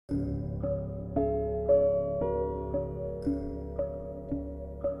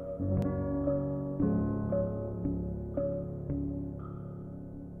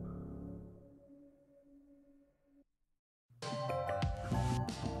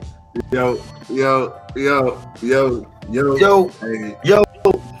Yo, yo, yo, yo, yo, Yo, hey, yo,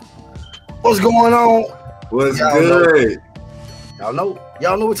 what's going on? what's good? Y'all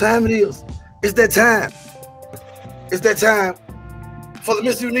know what time it is. It's that time. It's that time for the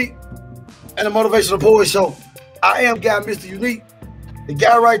MrUnique and the Motivational Poet Show. I am guy Mr. Unique. The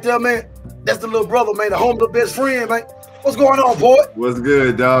guy right there, man, that's the little brother, man, the home little best friend, man. What's going on, boy? What's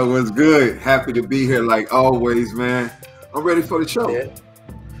good, dog? What's good? Happy to be here like always, man. I'm ready for the show. Yeah.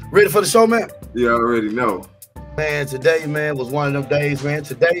 Ready for the show, man? You already know. Man, today, man, was one of them days, man.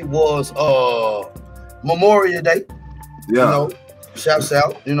 Today was Memorial Day. Yeah. You know, shouts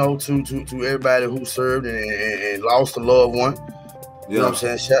out, you know, to everybody who served and lost a loved one. You know what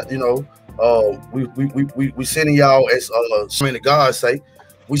I'm saying? You know, we sending y'all, as the God say,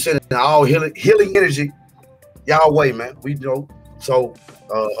 we sending all healing energy y'all way, man. We know. So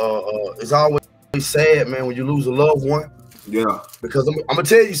it's always sad, man, when you lose a loved one. Yeah. Because I'm gonna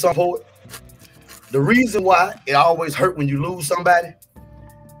tell you something, poet. The reason why it always hurt when you lose somebody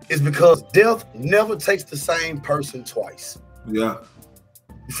is because death never takes the same person twice. Yeah.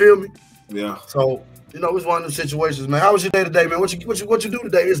 You feel me? Yeah. So, you know, it's one of those situations, man. How was your day today, man? What you do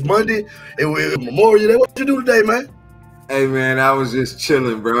today? It's Monday. It's Memorial Day. What you do today, man? Hey, man, I was just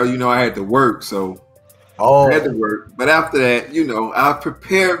chilling, bro. You know, I had to work, so I had to work. But after that, you know, I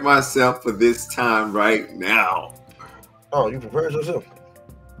prepared myself for this time right now. Oh, you prepared yourself?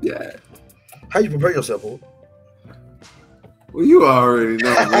 Yeah. How you prepare yourself, boy? Well, you already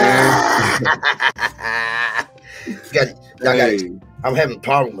know, man. I'm having a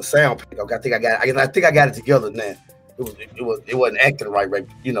problem with sound pickup. I think I got it together now. It wasn't acting right,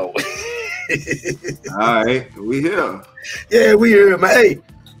 you know. All right, we here. Yeah, we here, man. Hey,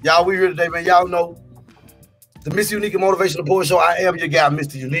 y'all, we here today, man. Y'all know the MrUnique and Motivational Poet Show. I am your guy,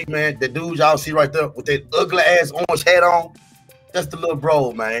 Mr. Unique, man. That dude y'all see right there with that ugly ass orange hat on. That's the little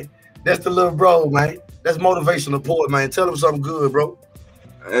bro, man. That's the little bro, man. That's Motivational Poet, man. Tell him something good, bro.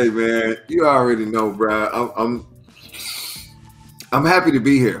 Hey, man, you already know, bro. I'm happy to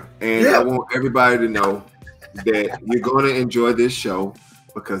be here, and I want everybody to know that you're going to enjoy this show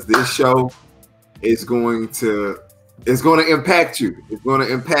because this show is going to impact you. It's going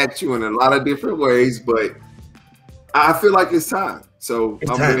to impact you in a lot of different ways, but I feel like it's time. So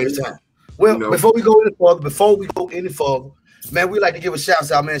it's time. Well, you know, before we go any further, man, we like to give a shout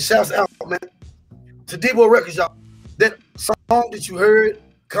out, man. Shouts out, man, to DBoy Records, y'all. That song that you heard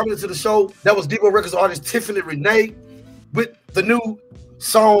coming into the show, that was DBoy Records artist Tiffany Renee with the new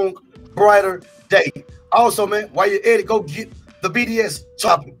song Brighter Day. Also, man, while you're at it, go get the BDS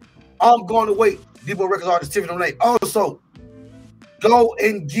chopping. I'm going to wait. DBoy Records artist Tiffany Renee. Also, go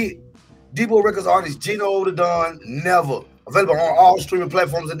and get DBoy Records artist Gino the Don Never. Available on all streaming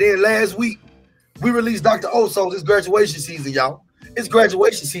platforms. And then last week, we released Dr. Oso's. It's graduation season, y'all. It's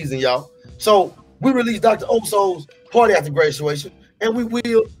graduation season, y'all. So we released Dr. Oso's Party After Graduation. And we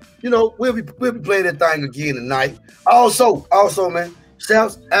will, you know, we'll be playing that thing again tonight. Also, man,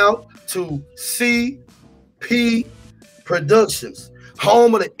 shouts out to CP Productions,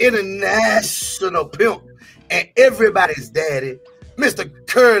 home of the international pimp and everybody's daddy, Mr.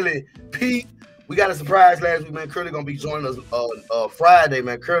 Curly P. We got a surprise last week, man. Curly gonna be joining us Friday,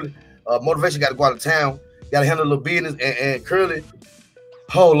 man. Curly, Motivation got to go out of town, got to handle a little business, and Curly.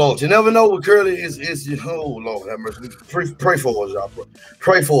 Oh Lord, you never know what Curly is. Oh Lord, have mercy. Pray for us, y'all.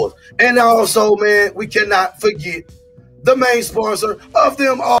 Pray for us. And also, man, we cannot forget the main sponsor of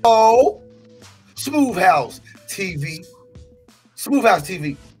them all, SmooveHouseTV.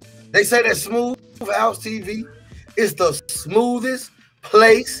 SmooveHouseTV. They say that SmooveHouseTV is the smoothest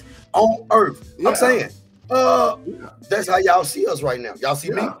place on earth. I'm saying, that's how y'all see us right now. Y'all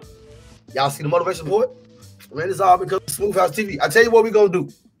see me. Y'all see the motivation board. Man, it's all because of SmooveHouseTV. I tell you what we're going to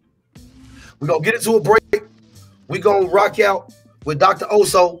do. We're going to get into a break. We're going to rock out with Dr.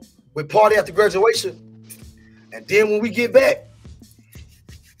 Oso with Party After Graduation. And then when we get back,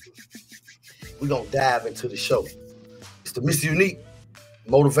 we're going to dive into the show. It's the MrUnique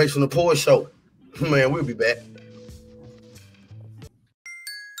Motivational Poet Show. Man, we'll be back.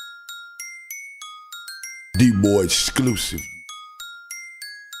 DBoy exclusive.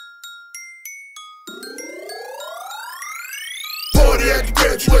 Party after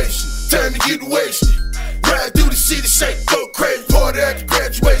graduation, time to get wasted. Ride through the city, shake, go crazy. Party after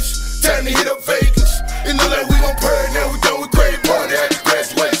graduation, time to hit up Vegas. It look like we gon' burn, now we done with crazy. Party after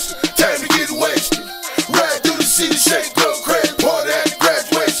graduation, time to get wasted. Ride through the city, shake, go crazy. Party after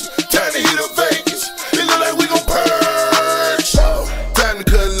graduation, time to hit up Vegas. It look like we gon' purge. Time to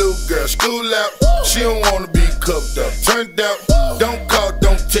cut a little girl, school out. She don't wanna be cuffed up, turned out. Don't call,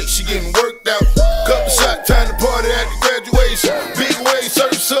 don't text, she getting worked out. Couple shot, time to party after graduation. Big way,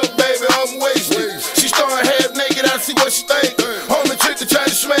 surf up, baby.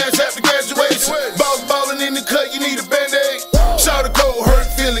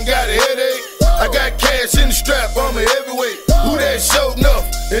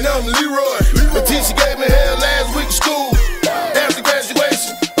 and I'm Leroy. The teacher gave me hell last week in school. After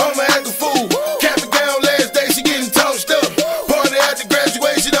graduation, I'ma act a fool. Cap and gown last day, she getting tossed up. Party after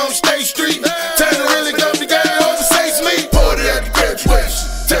graduation on State Street. Time to really come together over St. Smith. Party after graduation,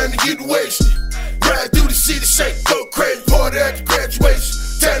 time to get wasted. Ride through the city, shake, go crazy. Party after graduation,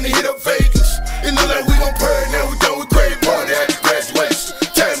 time to hit up Vegas. It look like we gon' party, now we done with crazy. Party after graduation,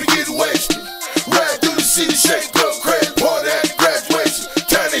 time to get wasted. Ride through the city, shake, go crazy. Party after graduation,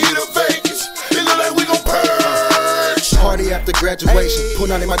 time to hit up Vegas. It look like we gon' purge. Party after graduation,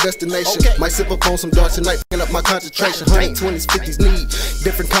 put on in my destination. Might sip up on some dark tonight, picking up my concentration. 120s, 50s need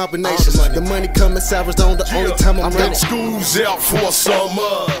different combinations. The money coming salvage on the only time I'm ready. School's out for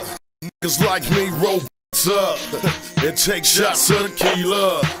summer. Niggas like me roll up and take shots of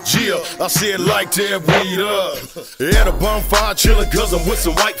tequila. Yeah, I said like that weed up. At a bonfire chillin' cause I'm with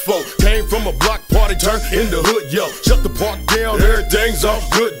some white folk. Came from a block party, turned in the hood, yo. Shut the park down, everything's all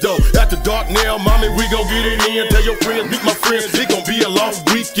good though. After dark now, mommy, we gon' get it in. Tell your friends, meet my friends, it gon' be a long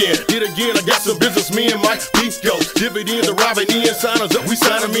weekend. Yet again, I got some business, me and Mike Pico. Dividends arriving in, sign us up, we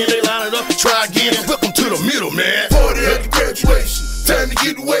sign them in, they line it up, try again. Welcome to the middle, man. Party after graduation, time to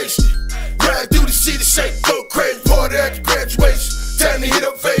get wasted. Ride through the city, shake, go crazy. Party after graduation, time to hit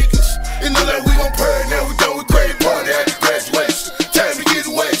up Vegas. It look like we gon' purge, now we done with crazy. Party after graduation, time to get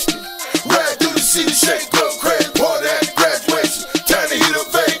wasted. Ride through the city, shake, go crazy. Party after graduation, time to hit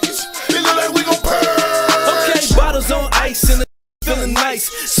up Vegas. It look like we gon' purge. Okay, bottles on ice and the feeling nice.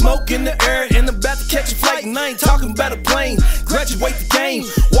 Smoke in the air and I'm about to catch a flight. And I ain't talking about a plane. Graduate the game,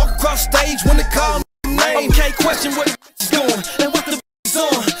 walk across stage when they call me name. Okay, question where the is going and what the is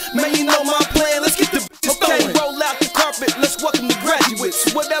on. Man, you know my plan, let's get the bitches okay, roll out the carpet, let's welcome the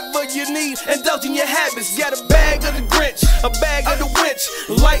graduates. Whatever you need, indulge in your habits. Got a bag of the Grinch, a bag of the witch.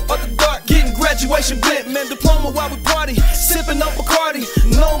 Light or the dark, getting graduation bent. Man, diploma while we party, sipping on Bacardi.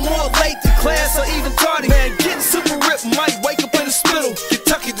 No more late to class or even tardy. Man, getting super ripped, might wake up in the spittle.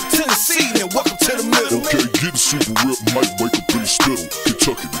 Kentucky to Tennessee, and welcome to the middle. Okay, getting super ripped, might wake up in the spittle.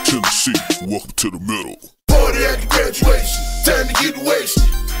 Kentucky to Tennessee, welcome to the middle. Party after graduation, time to get wasted.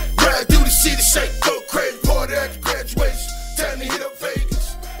 Ride through the city, shake, go crazy. Party after graduation, time to hit up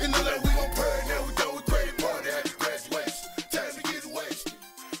Vegas. It look like we gon' purge, now we done with crazy. Party after graduation, time to get wasted.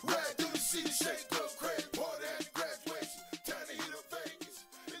 Ride through the city, shake, go crazy. Party after graduation, time to hit up Vegas.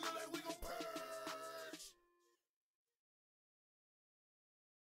 It look like we gon' purge.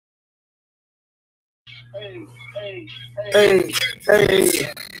 Hey.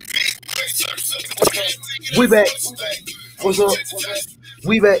 We back. What's up?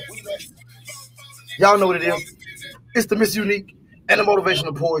 We back. Y'all know what it is. It's the MrUnique and the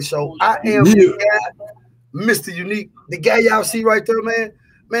Motivational Poet Show. I am the guy, Mr. Unique. The guy y'all see right there, man.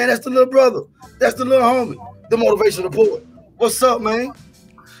 Man, that's the little brother. That's the little homie. The Motivational Poet. What's up, man?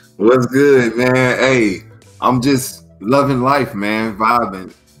 What's good, man? Hey, I'm just loving life, man.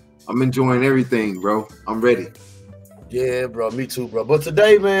 Vibing. I'm enjoying everything, bro. I'm ready. Yeah, bro. Me too, bro. But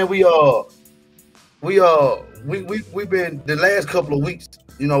today, man, we've been the last couple of weeks.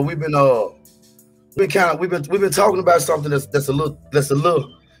 You know, we've been talking about something that's a little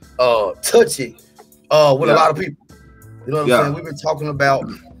touchy with a lot of people. You know what I'm saying? We've been talking about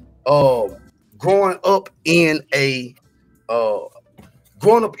growing up in a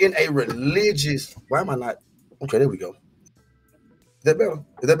religious. Why am I not? Okay, there we go. Is that better?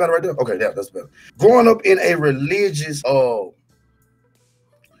 Is that better right there? Okay, that's better. Growing up in a religious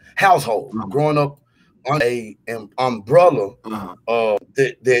household, growing up on an umbrella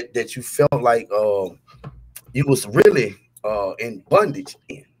that you felt like you was really in bondage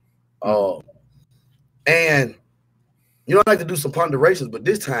in. And you know, I like to do some ponderations, but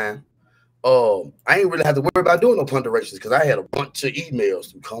this time I ain't really have to worry about doing no ponderations because I had a bunch of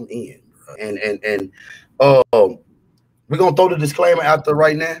emails to come in, and we're gonna throw the disclaimer out there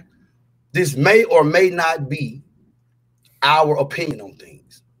right now. This may or may not be our opinion on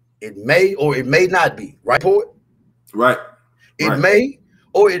things. It may or it may not be, right, Poet? Right. It may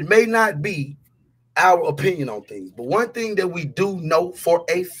or it may not be our opinion on things. But one thing that we do know for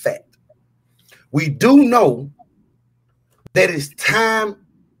a fact, we do know that it's time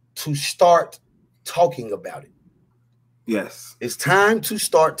to start talking about it. Yes. It's time to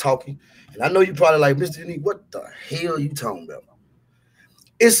start talking. And I know you're probably like, Mr. Unique, what the hell are you talking about?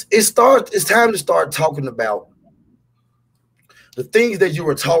 It's time to start talking about the things that you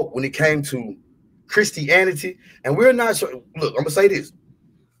were taught when it came to Christianity. And we're not sure. Look, I'm gonna say this.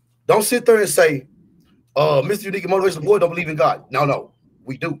 Don't sit there and say, Mr. Unique and Motivational Boy don't believe in God. No,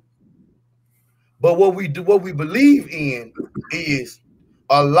 we do. But what we believe in is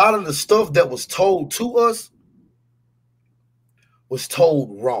a lot of the stuff that was told to us was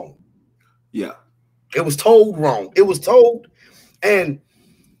told wrong. Yeah. It was told wrong. It was told, and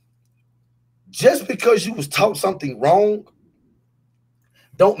just because you was taught something wrong,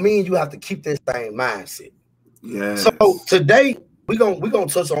 don't mean you have to keep that same mindset. Yeah. So today we're gonna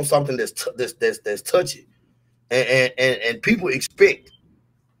touch on something that's touchy, and people expect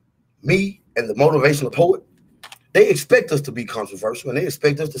me and the motivational poet. They expect us to be controversial, and they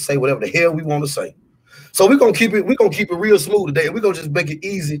expect us to say whatever the hell we want to say. So we're gonna keep it real smooth today. We're gonna just make it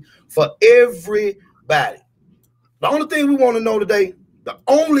easy for everybody. The only thing we want to know today,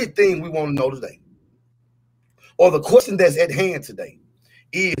 or the question that's at hand today,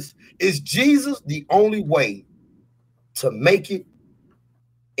 is Jesus the only way to make it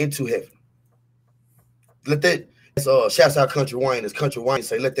into heaven? Let that shouts out Country Wayne, as Country Wayne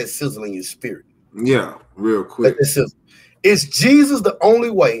say, let that sizzle in your spirit. Yeah, real quick. Let that sizzle. Is Jesus the only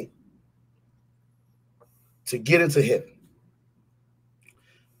way to get into heaven?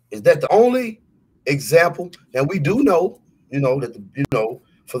 Is that the only example? Now we do know, that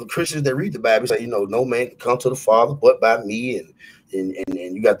for the Christians that read the Bible, say, no man can come to the Father but by me, and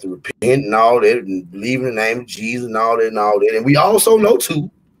you got to repent and all that, and believe in the name of Jesus and all that and all that. And we also know too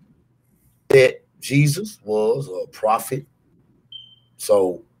that Jesus was a prophet.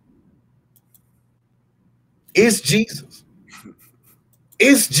 So it's Jesus.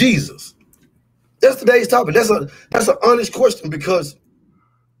 It's Jesus. That's today's topic. That's an honest question, because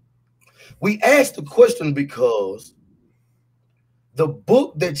we asked the question because the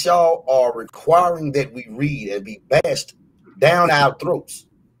book that y'all are requiring that we read and be bashed down our throats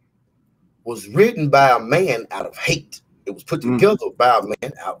was written by a man out of hate. It was put together by a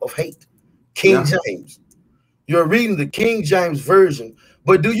man out of hate. King James. You're reading the King James version,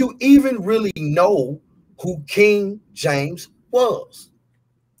 but do you even really know who King James was?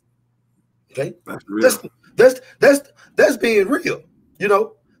 Okay, that's being real.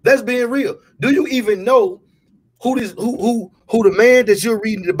 That's being real. Do you even know who the man that you're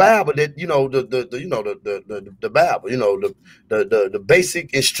reading the Bible, that the Bible, the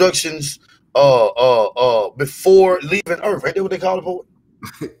basic instructions before leaving Earth? Ain't that what they call it for?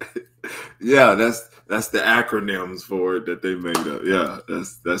 Yeah, that's the acronyms for it that they made up. Yeah,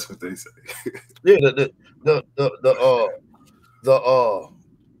 that's what they say. Yeah,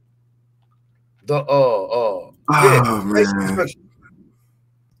 man.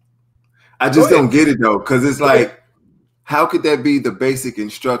 I just don't get it though, because it's like, how could that be the basic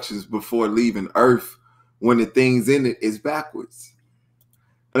instructions before leaving Earth when the things in it is backwards?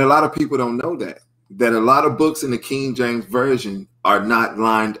 And a lot of people don't know that a lot of books in the King James version are not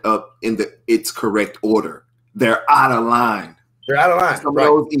lined up in its correct order. They're out of line. They're out of line. Some of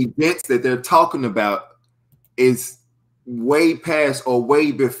those events that they're talking about is way past or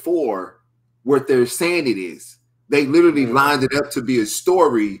way before what they're saying it is. They literally lined it up to be a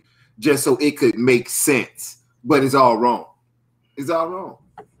story just so it could make sense, but it's all wrong. It's all wrong.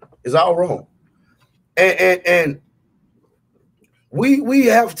 It's all wrong. And we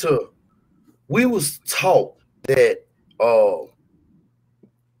was taught that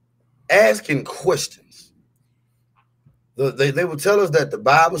asking questions. They would tell us that the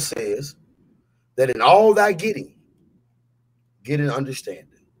Bible says that in all thy getting, get an understanding.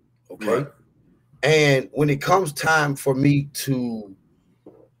 Okay. Right. And when it comes time for me to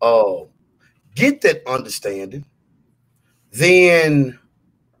get that understanding, then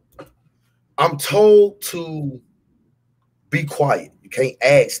I'm told to be quiet. You can't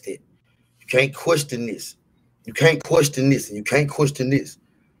ask it. You can't question this. You can't question this, and you can't question this.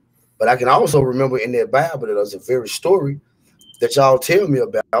 But I can also remember in that Bible that there's a very story that y'all tell me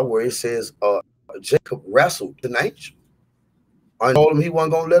about where it says Jacob wrestled an angel. I told him he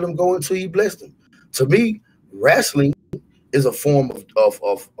wasn't going to let him go until he blessed him. To me, wrestling is a form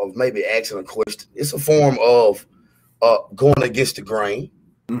of maybe asking a question. It's a form of going against the grain,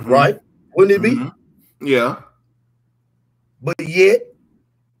 right? Wouldn't it be? Yeah. But yet,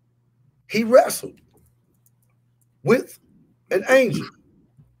 he wrestled with an angel.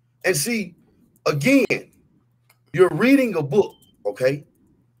 And see, again, you're reading a book, okay,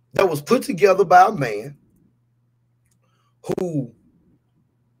 that was put together by a man who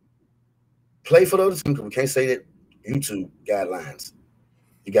played for the other team. We can't say that YouTube guidelines.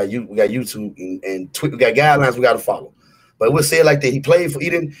 We got YouTube and Twitter. We got guidelines we got to follow. But we'll say it like that. He played for. He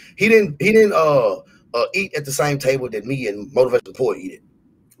didn't eat at the same table that me and Motivational Poet eat it.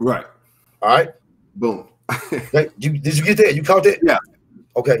 Right. All right. Boom. Did you get that? You caught that? Yeah.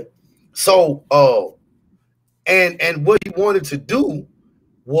 Okay. So and what he wanted to do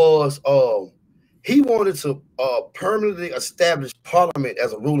was he wanted to permanently establish Parliament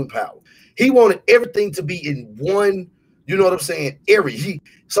as a ruling power. He wanted everything to be in one, you know what I'm saying, airy.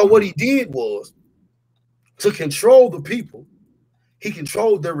 So what he did was, to control the people, he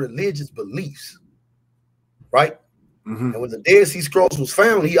controlled their religious beliefs, right? And when the Dead Sea Scrolls was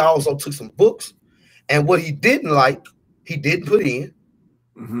found, he also took some books, and what he didn't like, he didn't put in.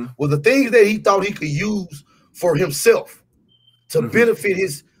 Well, the things that he thought he could use for himself to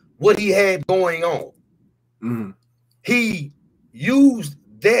benefit what he had going on, he used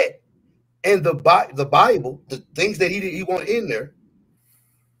that, and the Bible, the things that he wanted in there,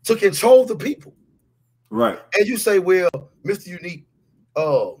 to control the people. Right. And you say, well, Mr. Unique,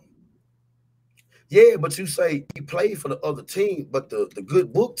 yeah, but you say he played for the other team, but the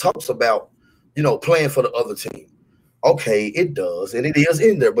good book talks about, you know, playing for the other team. Okay, it does, and it is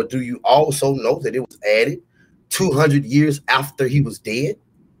in there, but do you also know that it was added 200 years after he was dead?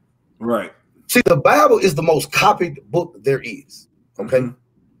 Right. See, the Bible is the most copied book there is. Okay,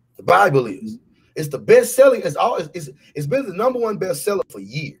 the Bible is. It's the best selling. It's been the #1 bestseller for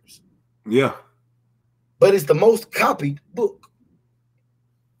years. Yeah. But it's the most copied book.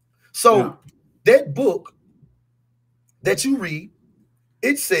 So that book that you read,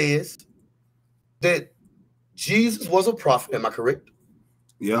 it says that Jesus was a prophet. Am I correct?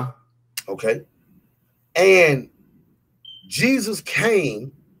 Yeah. Okay. And Jesus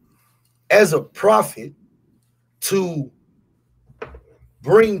came as a prophet to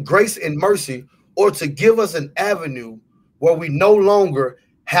bring grace and mercy, or to give us an avenue where we no longer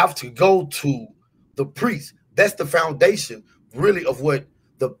have to go to the priest. That's the foundation, really, of what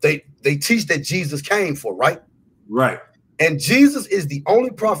they teach that Jesus came for, right? Right. And Jesus is the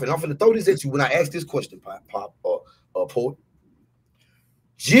only prophet. I'm going to throw this at you when I ask this question, Paul.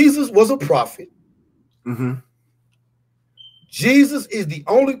 Jesus was a prophet. Jesus is the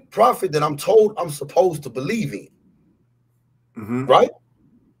only prophet that I'm told I'm supposed to believe in. Right?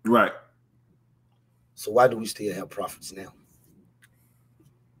 Right. So why do we still have prophets now?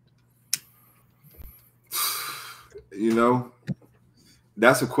 You know,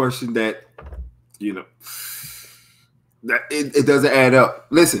 that's a question that, you know, that it doesn't add up.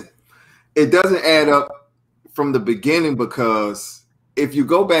 Listen, it doesn't add up from the beginning, because if you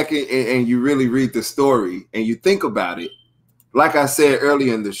go back and you really read the story and you think about it, like I said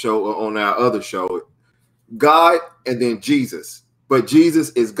earlier in the show, or on our other show, God and then Jesus. But Jesus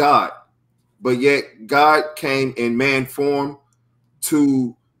is God. But yet God came in man form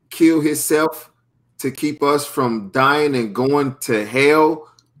to kill himself, to keep us from dying and going to hell.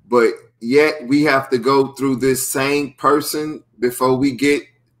 But yet we have to go through this same person before we get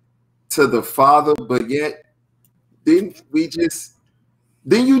to the Father. But yet, didn't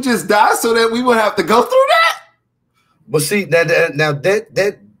you just die so that we would have to go through that? But see,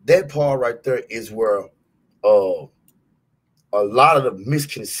 that part right there is where a lot of the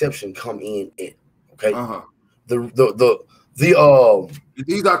misconception come in. Okay.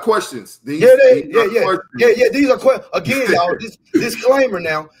 These are questions. These are questions. Again, y'all, this disclaimer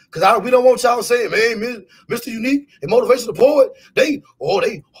now, because we don't want y'all saying, man, Mr. Unique and Motivational Poet,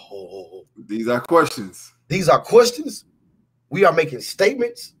 these are questions. These are questions. We are making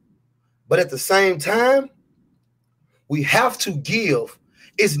statements, but at the same time, we have to give.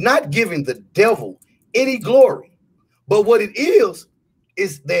 It's not giving the devil any glory, but what it is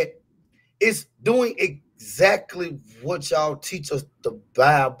that it's doing exactly what y'all teach us the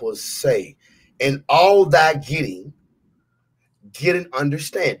Bible say. And all that get an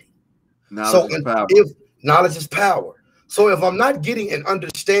understanding. Knowledge is power. If knowledge is power. So if I'm not getting an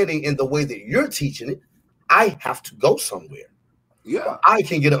understanding in the way that you're teaching it, I have to go somewhere. Yeah. I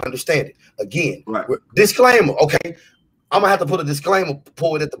can get an understanding. Again, disclaimer, okay? I'm gonna have to put a disclaimer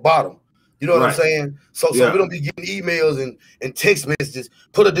poet at the bottom. You know what I'm saying? So we don't be getting emails and text messages.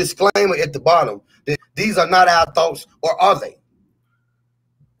 Put a disclaimer at the bottom that these are not our thoughts, or are they?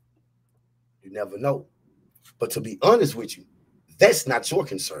 You never know. But to be honest with you, that's not your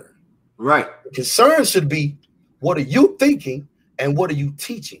concern. Right. The concern should be, what are you thinking and what are you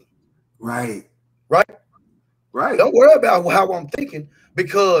teaching? Right. Right? Right. Don't worry about how I'm thinking,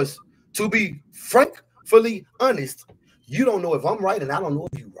 because to be frankly honest, you don't know if I'm right and I don't know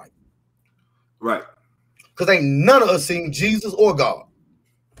if you're right. Right. Because ain't none of us seen Jesus or God.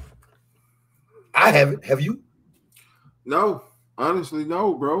 I haven't. Have you? No. Honestly,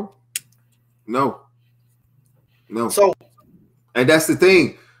 no, bro. No. So, and that's the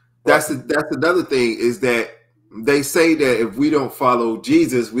thing. That's another thing, is that they say that if we don't follow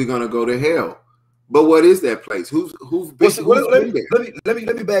Jesus, we're gonna go to hell. But what is that place? Who's been there? Let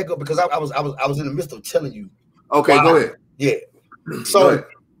me back up, because I was in the midst of telling you. Okay, go ahead. Yeah. So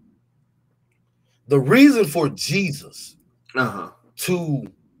the reason for Jesus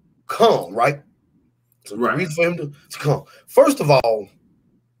to come, right, So the reason for him to come. First of all,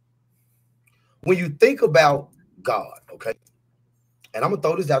 when you think about God, okay, and I'm gonna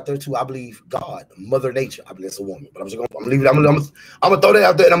throw this out there too. I believe God, Mother Nature. I believe it's a woman, but I'm gonna leave it. I'm gonna throw that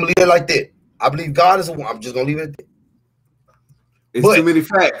out there, and I'm gonna leave it like that. I believe God is a woman. I'm just gonna leave it at that. It's too many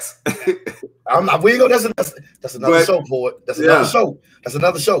facts. I'm not. We ain't gonna. That's another show, poet. That's another show. That's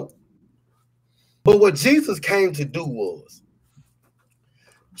another show. But what Jesus came to do was,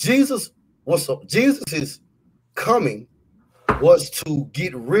 Jesus' coming was to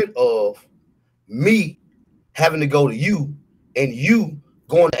get rid of me having to go to you and you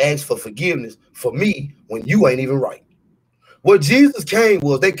going to ask for forgiveness for me when you ain't even right. What Jesus came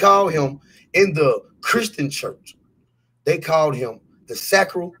was, they called him in the Christian church, they called him the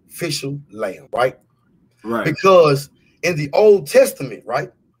sacrificial lamb, right? Right. Because in the Old Testament,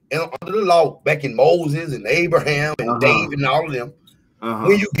 right, and under the law, back in Moses and Abraham and David and all of them,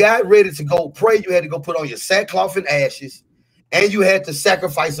 when you got ready to go pray, you had to go put on your sackcloth and ashes, and you had to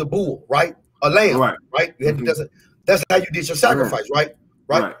sacrifice a bull, right? A lamb, right? You had to, that's how you did your sacrifice,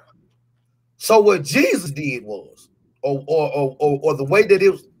 right? So what Jesus did was, or the way that it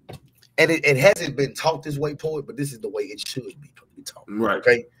was, and it hasn't been taught this way, poet, but this is the way it should be taught, right?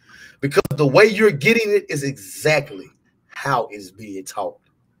 Okay, because the way you're getting it is exactly how it's being taught,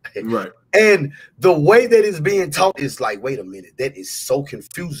 right? And the way that it's being taught is like, wait a minute, that is so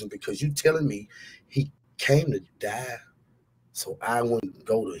confusing, because you telling me he came to die so I wouldn't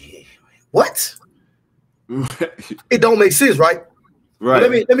go to him. What? It don't make sense, right? Right.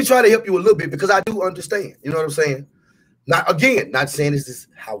 Let me try to help you a little bit, because I do understand. You know what I'm saying? Not saying this is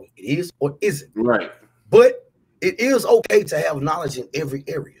how it is or isn't. Right. But it is okay to have knowledge in every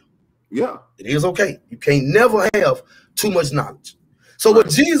area. Yeah. It is okay. You can't never have too much knowledge. So what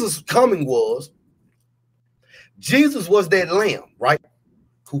Jesus coming was, Jesus was that lamb, right?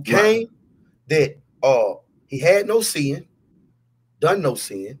 Who came that he had no sin, done no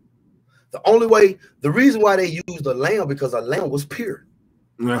sin. The reason why they used a lamb, because a lamb was pure.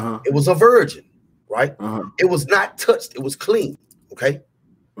 It was a virgin, right? It was not touched, it was clean. Okay.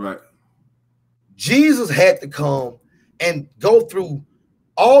 Right. Jesus had to come and go through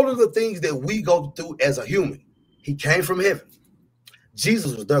all of the things that we go through as a human. He came from heaven.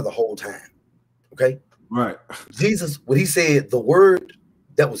 Jesus was there the whole time. Okay. Right. Jesus, when he said the word,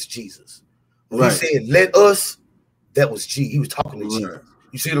 that was Jesus. When he said, let us, that was Jesus. He was talking to Jesus.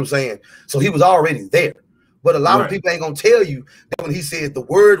 You see what I'm saying? So he was already there. But a lot of people ain't gonna tell you that when he said the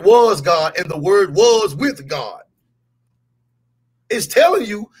word was God and the word was with God, it's telling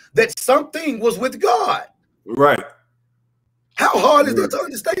you that something was with God. Right. How hard is that to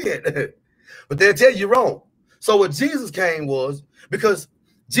understand? But they'll tell you wrong. So what Jesus came was, because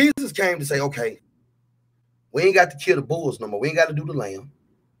Jesus came to say, okay, we ain't got to kill the bulls no more. We ain't got to do the lamb.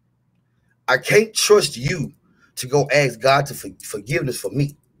 I can't trust you to go ask God to forgiveness for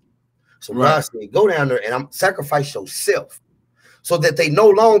me. So God said, go down there and sacrifice yourself, so that they no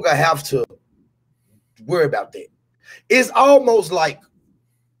longer have to worry about that. It's almost like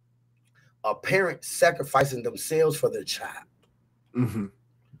a parent sacrificing themselves for their child.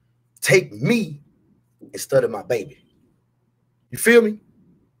 Take me instead of my baby. You feel me?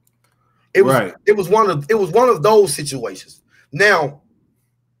 It was one of those situations. Now,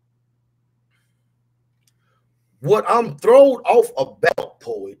 what I'm thrown off about,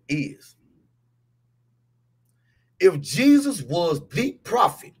 poet, is if Jesus was the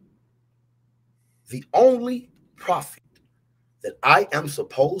prophet, the only prophet that I am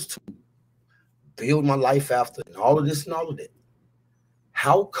supposed to build my life after, and all of this and all of that,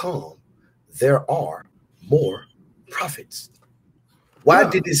 how come there are more prophets? Why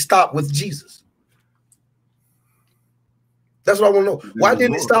did it stop with Jesus? That's what I want to know. Why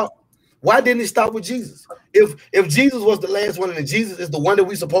didn't it stop? Why didn't it stop with Jesus? If Jesus was the last one, and Jesus is the one that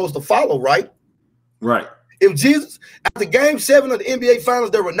we're supposed to follow, right? Right. If Jesus, after game 7 of the NBA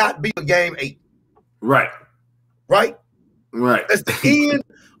Finals, there will not be a game 8. Right. Right? Right. That's the end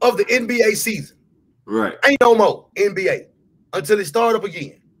of the NBA season. Right. Ain't no more NBA until it start up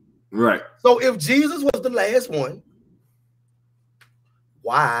again. Right. So if Jesus was the last one,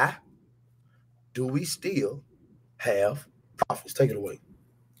 why do we still have prophets? Take it away.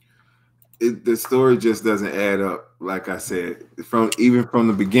 The story just doesn't add up, like I said, even from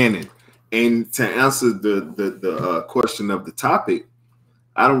the beginning. And to answer the question of the topic,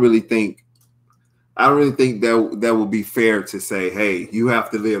 I don't really think that would be fair to say, hey, you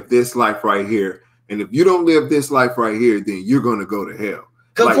have to live this life right here, and if you don't live this life right here, then you're going to go to hell.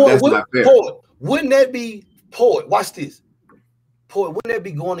 Like, that's not fair. Poet, wouldn't that be, poet? Watch this, poet. Wouldn't that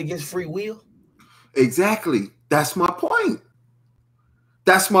be going against free will? Exactly. That's my point.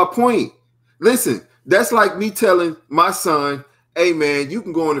 That's my point. Listen, That's like me telling my son, hey man, you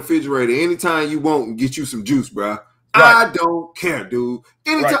can go in the refrigerator anytime you want and get you some juice, bro. Right. I don't care, dude.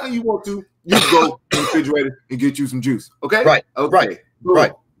 Anytime you want to, you can go in the refrigerator and get you some juice. Okay? Right. Okay. Right. Boom.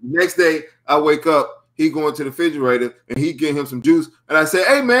 Right. Next day, I wake up, he going to the refrigerator and he get him some juice. And I say,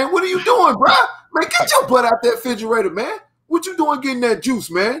 hey man, what are you doing, bro? Man, get your butt out that refrigerator, man. What you doing getting that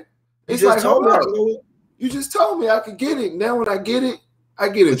juice, man? It's like, hold up. You just told me I could get it. Now when I get it, I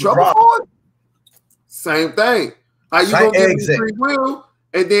get in trouble for it. Same thing. How you gonna give me free will,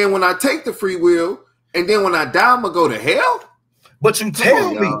 and then when I take the free will, and then when I die, I'm gonna go to hell? But you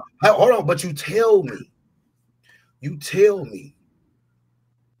tell me, hold on, but you tell me.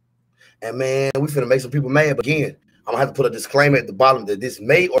 And man, we finna make some people mad. But again, I'm gonna have to put a disclaimer at the bottom that this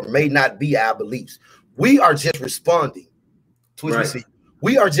may or may not be our beliefs. We are just responding to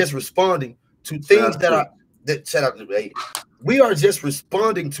we are just responding to things we are just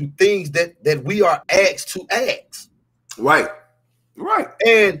responding to things that we are asked to ask. Right. Right.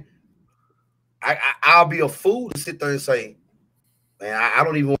 And I'll be a fool to sit there and say, man, I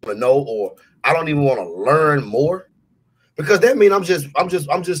don't even want to know, or I don't even want to learn more, because that means I'm just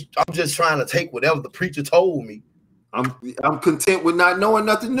trying to take whatever the preacher told me. I'm content with not knowing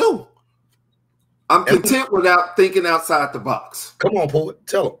nothing new. I'm content without thinking outside the box. Come on, poet,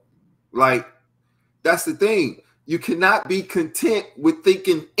 tell them. Like, that's the thing. You cannot be content with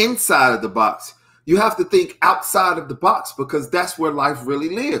thinking inside of the box. You have to think outside of the box, because that's where life really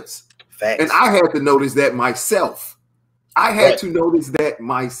lives. Facts. And I had to notice that myself.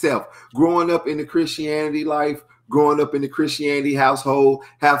 Growing up in the Christianity life, growing up in the Christianity household,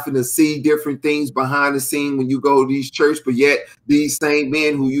 having to see different things behind the scene when you go to these churches, but yet these same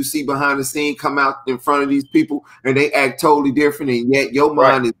men who you see behind the scene come out in front of these people and they act totally different, and yet your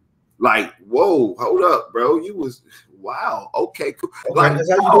mind is like, whoa, hold up, bro. You was, wow, okay, cool. Like, that's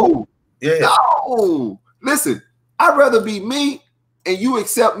how you do. Yeah. No, listen, I'd rather be me and you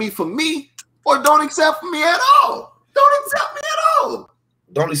accept me for me, or don't accept me at all. Don't accept me at all.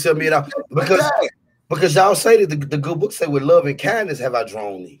 Don't accept me at all. Because y'all say that the good book say, with love and kindness have I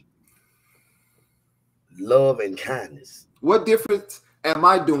drawn thee. Love and kindness. What difference am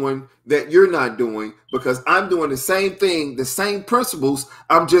I doing that you're not doing? Because I'm doing the same thing, the same principles.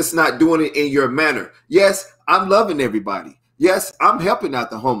 I'm just not doing it in your manner. Yes, I'm loving everybody. Yes, I'm helping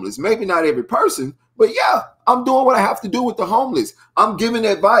out the homeless. Maybe not every person, but yeah, I'm doing what I have to do with the homeless. I'm giving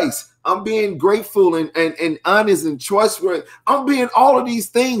advice. I'm being grateful and honest and trustworthy. I'm being all of these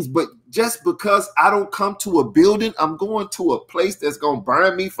things, but just because I don't come to a building, I'm going to a place that's going to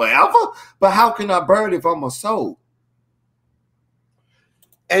burn me forever. But how can I burn if I'm a soul?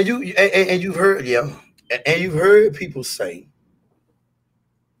 And you've heard, and you've heard people say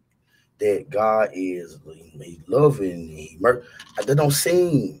that God is loving, that don't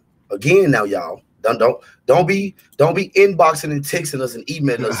seem, again now, y'all. Don't be inboxing and texting us and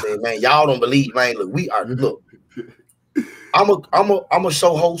emailing us saying, man, y'all don't believe, man. Look, we are. Look, I'm a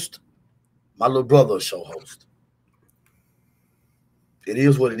show host. My little brother a show host. It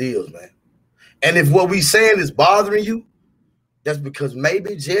is what it is, man. And if what we saying is bothering you, that's because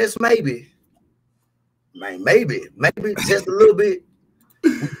maybe, just maybe, man, maybe just a little bit,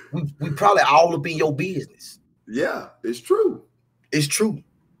 we probably all up in your business. Yeah, it's true. It's true.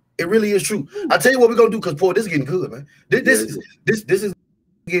 It really is true. I tell you what we're gonna do, because boy, this is getting good, man. This is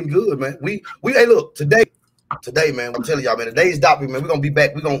getting good, man. We hey, look, today, man, I'm telling y'all, man, today's topic, man, we're gonna be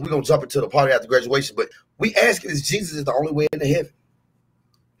back. We're gonna jump into the party after graduation. But we asking, is Jesus is the only way into heaven?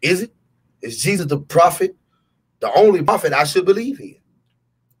 Is it? Is Jesus the prophet, the only prophet I should believe in?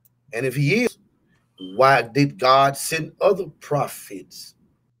 And if he is, why did God send other prophets?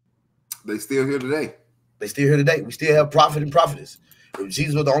 They still here today. They still here today. We still have prophet and prophetess. If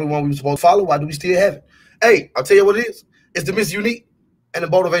Jesus was the only one we were supposed to follow, why do we still have it? Hey, I'll tell you what it is. It's the MrUnique and the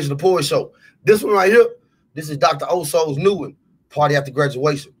Motivational Poet Show. This one right here, this is Dr. Oso's new one, Party After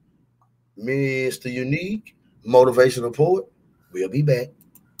Graduation. MrUnique, Motivational Poet. We'll be back.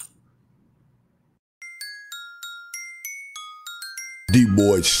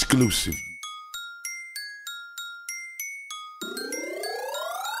 DBoy exclusive.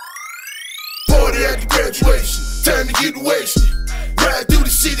 Party after graduation, time to get wasted. Ride through the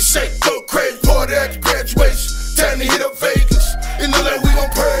city, shake, go crazy. Party after graduation, time to hit up Vegas. It look like we gon'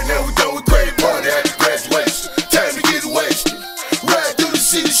 purr, now we done with great. Party after graduation, time to get wasted. Ride through the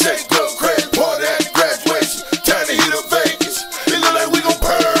city, shake, go crazy. Party after graduation, time to hit up Vegas. It look like we gon'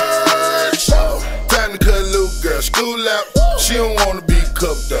 purge. Time to cut a little girl school out. She don't wanna be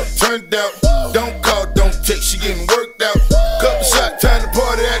cuffed up, turned out. Don't call, don't text, she getting worked out. Couple shot, time to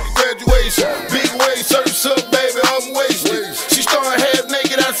party after graduation. Big wave, surf's up, baby, I'm wasted. She started half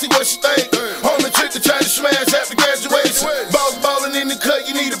naked, I see what she think. Homie took the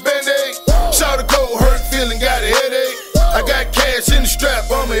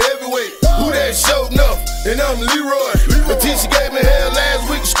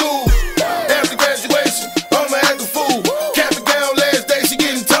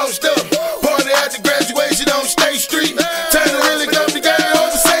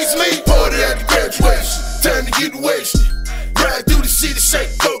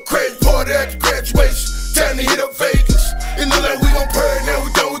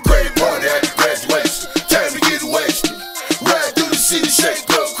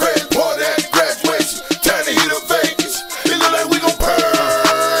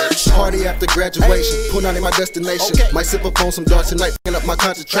pulling out in my destination. Might sip up on some dark tonight, picking up my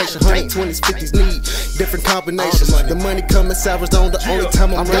concentration. 120s, 50s need different combinations. The money coming sours on the only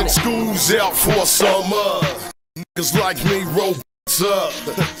time I'm ready. School's out for summer. Niggas like me roll up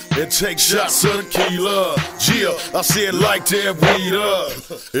and take shots of tequila. Yeah, I said like that weed up.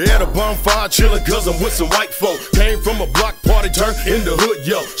 At a bonfire chillin' cause I'm with some white folk. Came from a block party, turned in the hood,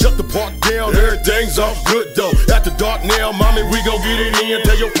 yo. Shut the park down, everything's all good though. After dark now, mommy, we gon' get it in.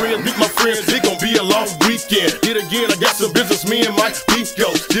 Tell your friends, meet my friends, it gon' be a long weekend. Yet again, I got some business, me and Mike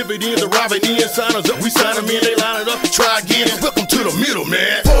Pico. Dividends arriving in, signers up, we sign them in, they line it up, try again. Welcome to the middle,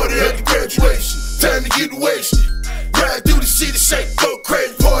 man. Party after graduation, time to get wasted. Ride through the city, shake, go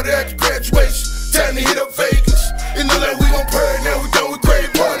crazy. Party after graduation, time to hit up Vegas. In the land we gon' party, now we done with crazy.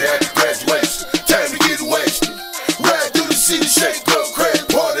 Party after graduation, time to get wasted. Ride through the city, shake, go crazy.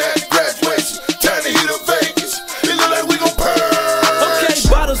 Party after graduation, time to hit up Vegas. In the land we gon' party. Okay,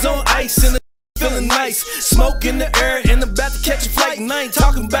 bottles on ice and the feeling nice. Smoke in the air and about to catch a flight. And I ain't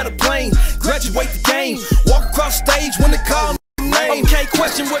talking about a plane. Graduate the game, walk across stage when they call me name. Okay,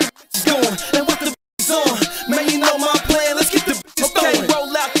 question what the going and what the on. Man, you know my plan, let's get the okay,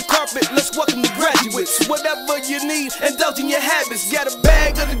 roll out the carpet, let's welcome the graduates. Whatever you need, indulge in your habits. Got a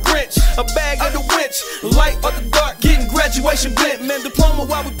bag of the Grinch, a bag of the witch, light or the dark, getting graduation bent. Man, diploma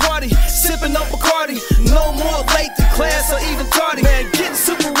while we party, sipping on Bacardi. No more late to class or even tardy. Man, getting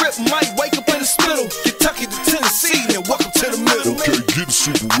super ripped, might wake up in the spittle. Kentucky to Tennessee, and welcome to the middle. Okay, getting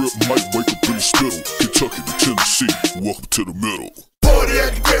super ripped, might wake up in the spittle. Kentucky to Tennessee, welcome to the middle. Party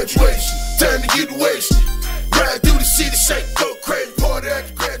after graduation, time to get wasted. Ride through the city, shake, go crazy. Party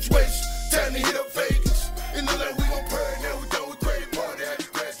after graduation, time to hit up Vegas. In the land we gon' party, now we done with crazy. Party after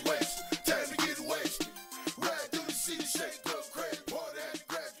graduation, time to get wasted. Ride through the city, shake, go crazy. Party after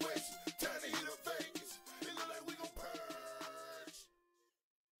graduation, time to hit up Vegas. In the land we gon' purge.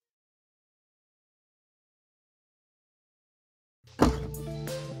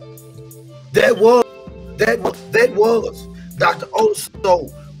 That was Dr.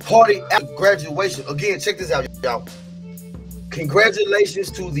 Oso party after graduation. Again, check this out, y'all. Congratulations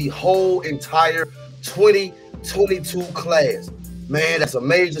to the whole entire 2022 class. Man, that's a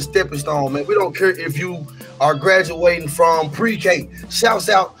major stepping stone, man. We don't care if you are graduating from pre-K. Shouts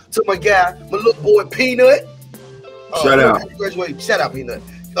out to my guy, my little boy Peanut. Shout out. Shout out, Peanut.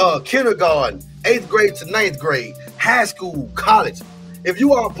 Kindergarten, 8th grade to 9th grade, high school, college. If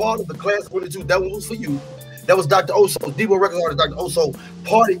you are a part of the class of 22, that one was for you. That was Dr. Oso, DBoy Records artist Dr. Oso,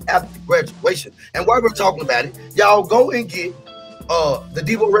 party after graduation. And while we're talking about it, y'all go and get the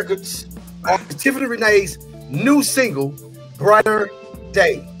DBoy Records artist Tiffany Renee's new single, Brighter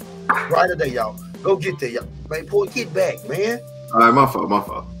Day. Brighter Day, y'all. Go get there, y'all. Man, boy, get back, man. All right, my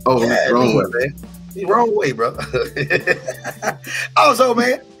fault. Oh, yeah, wrong way, man. The wrong way, bro. Also,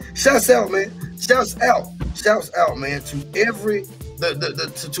 man, shouts out, man, man, to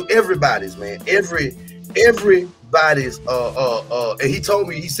everybody's, man, everybody's, and he told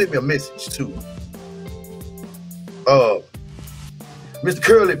me, he sent me a message too. Mr.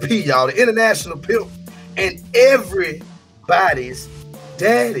 Curly P, y'all, the international pimp, and everybody's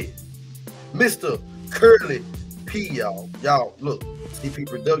daddy, Mr. Curly P, y'all. Y'all, look, CP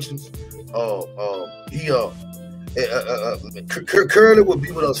Productions, Curly will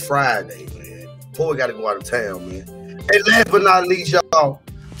be with us Friday, man. Before we gotta go out of town, man. And last but not least, y'all,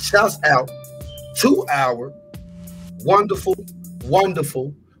 shouts out to our wonderful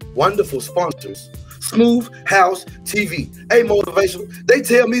sponsors, SmooveHouseTV. Hey, motivation. They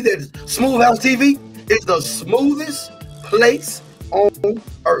tell me that SmooveHouseTV is the smoothest place on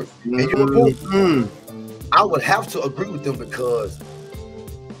earth. And you know, I would have to agree with them because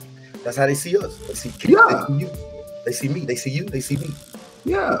that's how they see us. They see you. They see me. They see you. They see me.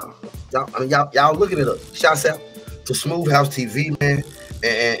 Yeah. Y'all looking at us. Shouts out to SmooveHouseTV, man,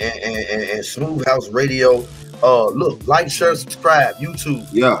 and Smooth House Radio. Look, like, share, subscribe. YouTube.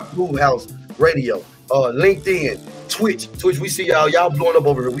 Yeah. Smooth House Radio. LinkedIn, Twitch. We see y'all. Y'all blowing up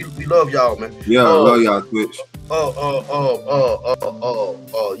over here. We love y'all, man. Yeah, love y'all, Twitch.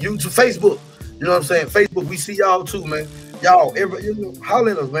 YouTube, Facebook. You know what I'm saying? Facebook, we see y'all too, man. Y'all,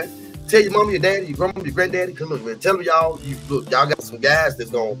 holler at us, man. Tell your mama, your daddy, your grandma, your granddaddy. Cause look, man, tell them y'all, y'all got some guys that's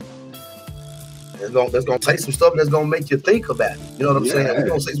gonna say some stuff that's gonna make you think about it. You know what I'm saying? We're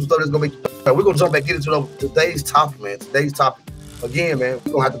gonna say some stuff that's gonna make you. We're gonna jump back into today's topic, man. Today's topic. Again, man,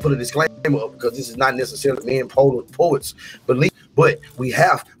 we're gonna have to put a disclaimer up because this is not necessarily men poets believe, but we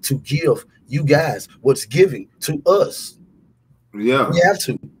have to give you guys what's giving to us. Yeah. We have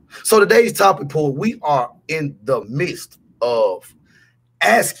to. So today's topic, Paul, we are in the midst of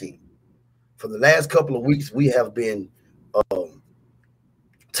asking. For the last couple of weeks, we have been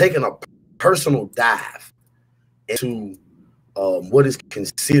taking a personal dive into what is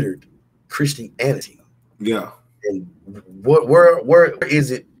considered Christianity. Yeah. And where is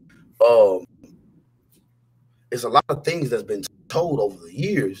it? There's a lot of things that's been told over the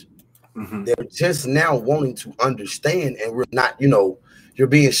years that are just now wanting to understand, and we're not, you know, you're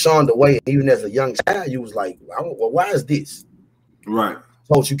being shunned away. And even as a young child, you was like, well, why is this? Right.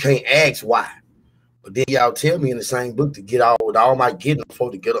 So you can't ask why. But then y'all tell me in the same book to get out with all my getting for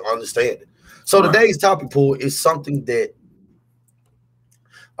to get an understanding. So today's topic pool is something that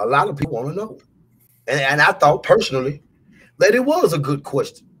a lot of people want to know. And I thought personally that it was a good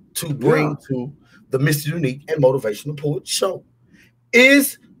question to bring to the MrUnique and Motivational Poet show.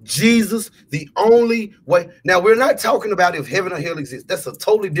 Is Jesus the only way? Now, we're not talking about if heaven or hell exists. That's a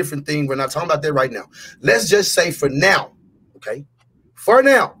totally different thing. We're not talking about that right now. Let's just say for now, okay? For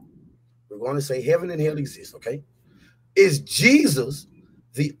now, we're going to say heaven and hell exist, okay? Is Jesus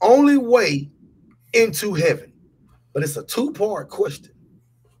the only way into heaven? But it's a two-part question.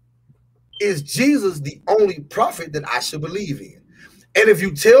 Is Jesus the only prophet that I should believe in? And if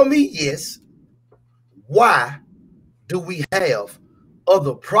you tell me yes, why do we have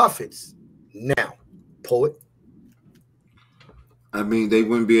other prophets now, poet? I mean, they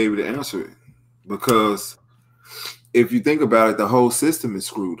wouldn't be able to answer it because if you think about it, the whole system is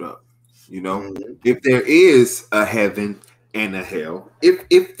screwed up. You know, if there is a heaven and a hell,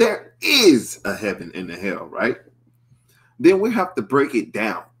 if there is a heaven and a hell, right, then we have to break it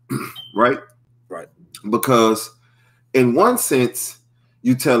down, right? Right. Because in one sense,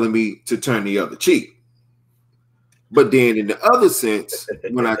 you're telling me to turn the other cheek. But then in the other sense,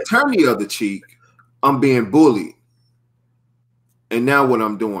 when I turn the other cheek, I'm being bullied. And now what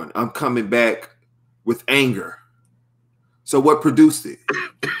I'm doing, I'm coming back with anger. So what produced it?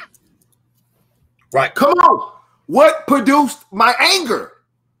 Right. Come on. What produced my anger?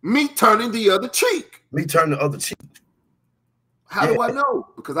 Me turning the other cheek. Me turning the other cheek. How do I know?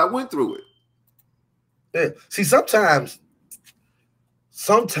 Because I went through it. Yeah. See, sometimes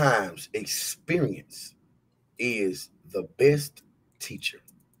experience is the best teacher.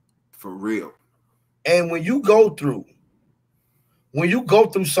 For real. And when you go through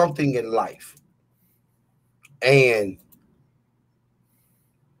something in life and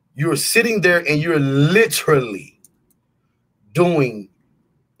you're sitting there and you're literally doing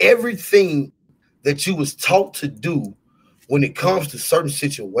everything that you was taught to do when it comes to certain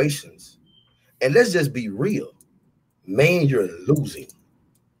situations, and let's just be real, man, you're losing.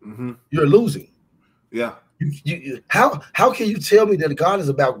 You're losing. Yeah. How can you tell me that God is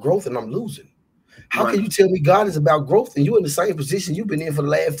about growth and I'm losing? How can you tell me God is about growth and you're in the same position you've been in for the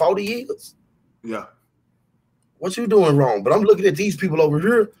last 40 years? Yeah. What you doing wrong? But I'm looking at these people over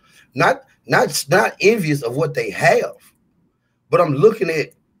here, not envious of what they have, but I'm looking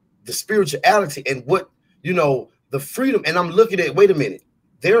at the spirituality and what, you know, the freedom. And I'm looking at, wait a minute,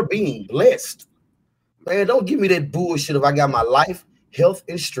 they're being blessed. Man, don't give me that bullshit if I got my life, health,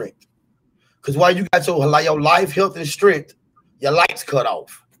 and strength. Because while you got your life, health, and strength, your lights cut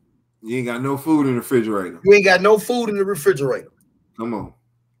off. You ain't got no food in the refrigerator. You ain't got no food in the refrigerator. Come on.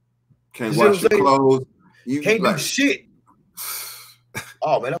 Can't wash your clothes. You can't do shit.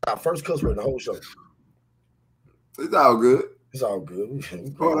 Oh, man, that's our first cuss word in the whole show. It's all good. It's all good.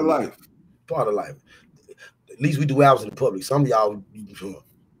 Part of life. Part of life. At least we do hours in the public. Some of y'all.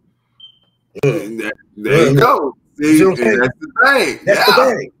 There you go. See, that's the thing. That's the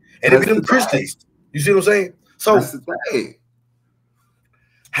thing. And if them Christians, you see what I'm saying? So that's the thing.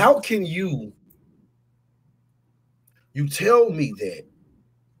 How can you tell me that?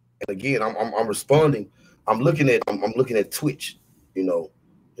 And again, I'm responding. I'm looking at Twitch, you know,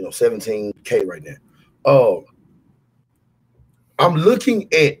 17K right now. I'm looking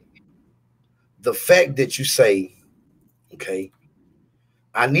at the fact that you say, okay,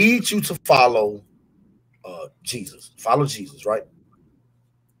 I need you to follow Jesus. Follow Jesus, right?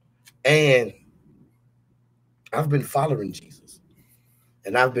 And I've been following Jesus.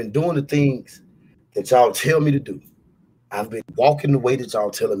 And I've been doing the things that y'all tell me to do. I've been walking the way that y'all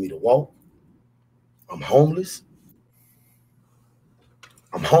telling me to walk. I'm homeless.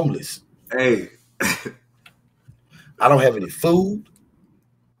 I'm homeless. Hey. I don't have any food.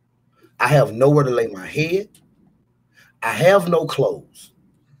 I have nowhere to lay my head. I have no clothes.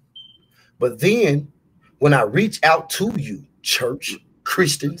 But then when I reach out to you, church,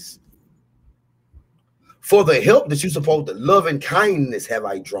 Christians, for the help that you're supposed to, love and kindness have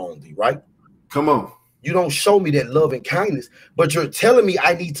I drawn thee, right? Come on. You don't show me that love and kindness, but you're telling me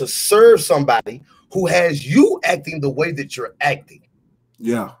I need to serve somebody who has you acting the way that you're acting.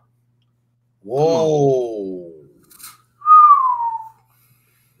 Yeah. Whoa.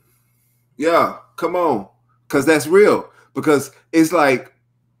 Yeah, come on, because that's real. Because it's like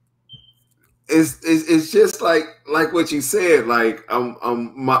it's just like what you said. Like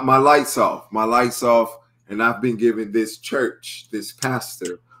my lights off, and I've been giving this church, this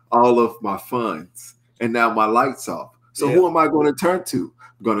pastor, all of my funds, and now my lights off. So who am I going to turn to?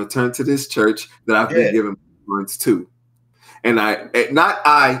 I'm going to turn to this church that I've been giving funds to, and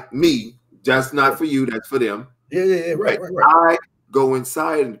me, just not for you, that's for them. Right. I go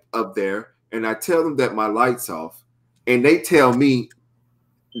inside of there and I tell them that my light's off, and they tell me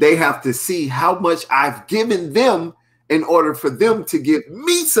they have to see how much I've given them in order for them to give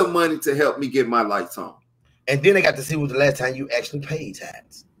me some money to help me get my lights on. And then they got to see when the last time you actually paid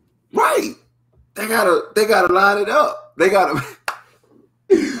tax. Right. They gotta line it up. They gotta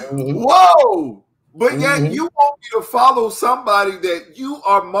whoa. But yet you want me to follow somebody that you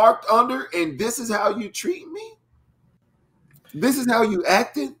are marked under, and this is how you treat me? This is how you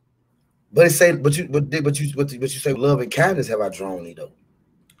acted? But you say love and kindness have I drawn thee though.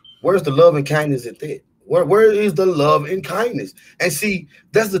 Where's the love and kindness at that? Where is the love and kindness? And see,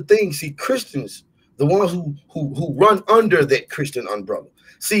 that's the thing. See, Christians, the ones who run under that Christian umbrella.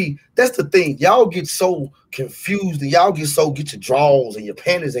 See, that's the thing. Y'all get so confused, and y'all get your drawers and your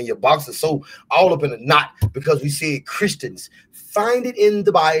panties and your boxes so all up in a knot because we said Christians. Find it in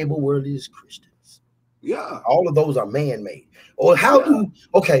the Bible where it is Christians. Yeah. All of those are man-made. Or how do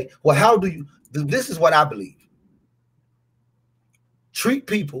you, this is what I believe. Treat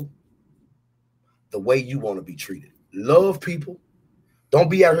people the way you want to be treated. Love people. Don't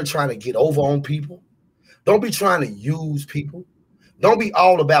be out here trying to get over on people. Don't be trying to use people. Don't be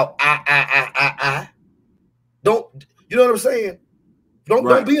all about I. Don't, you know what I'm saying?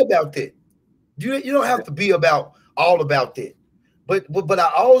 Don't be about that. You don't have to be about all about that. But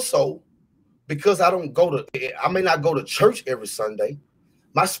I also, because I may not go to church every Sunday,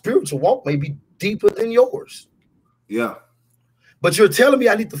 my spiritual walk may be deeper than yours. Yeah. But you're telling me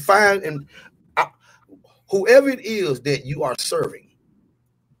I need to find whoever it is that you are serving,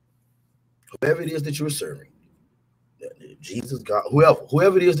 whoever it is that you're serving, Jesus, God,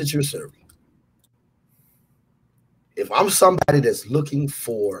 whoever it is that you're serving. If I'm somebody that's looking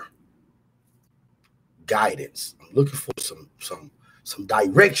for guidance, I'm looking for some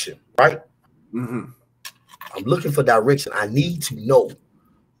direction, right? Mm-hmm. I'm looking for direction. I need to know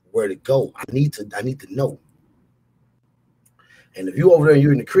where to go. I need to know. And if you're over there and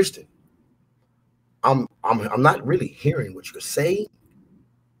you're in the Christian, I'm not really hearing what you're saying,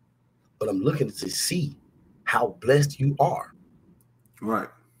 but I'm looking to see how blessed you are. Right.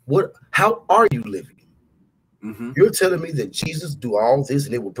 How are you living? Mm-hmm. You're telling me that Jesus do all this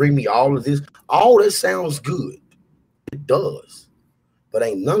and it will bring me all of this. All that sounds good. It does. But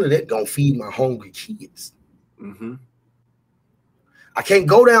ain't none of that gonna feed my hungry kids. Mm-hmm. I can't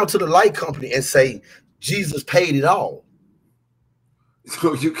go down to the light company and say Jesus paid it all.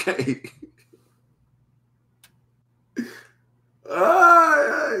 So you can't.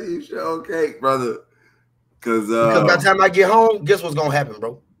 You sure can't, brother. Because by the time I get home, guess what's gonna happen,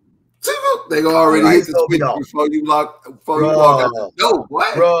 bro? They gonna already hit the switch before you walk out. No,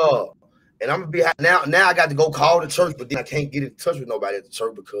 what? Bro. And I'm gonna be now I got to go call the church, but then I can't get in touch with nobody at the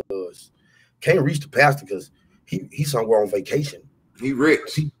church because can't reach the pastor because he's somewhere on vacation. He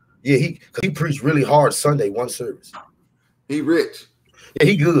rich. He preached really hard Sunday, one service. He rich. Yeah,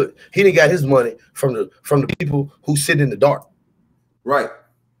 he good. He didn't got his money from the people who sit in the dark. Right.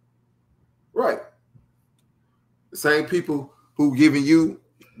 The same people who giving you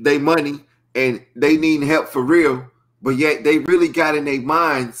their money and they need help for real, but yet they really got in their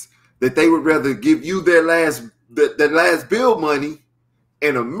minds that they would rather give you their last bill money,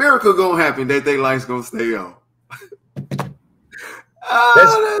 and a miracle gonna happen that their life's gonna stay on.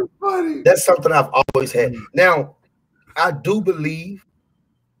 That's funny. That's something I've always had. Now, I believe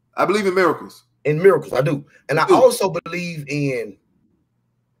in miracles. In miracles, I do. And I also believe in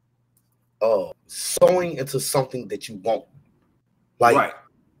sowing into something that you want. Like right.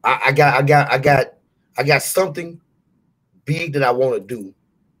 I got something big that I want to do,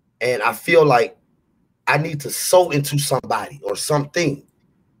 and I feel like I need to sow into somebody or something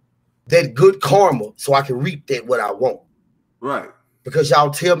that good karma so I can reap that what I want. Right. Because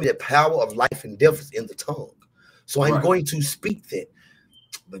y'all tell me that power of life and death is in the tongue. So I'm going to speak that.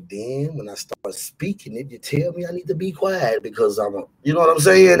 But then when I start speaking it, you tell me I need to be quiet because you know what I'm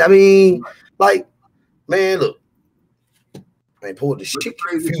saying? I mean, like, man, look. I ain't pulled the shit. The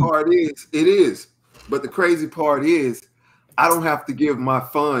crazy part is, it is. But the crazy part is, I don't have to give my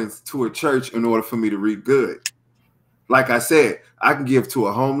funds to a church in order for me to reap good. Like I said, I can give to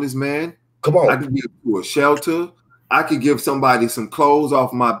a homeless man. Come on. I can give to a shelter. I could give somebody some clothes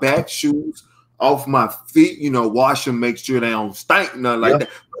off my back, shoes off my feet, you know, wash them, make sure they don't stink, nothing like that.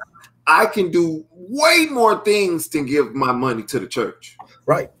 I can do way more things than give my money to the church.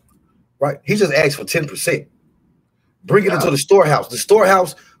 Right. Right. He just asked for 10%. Bring it into the storehouse. The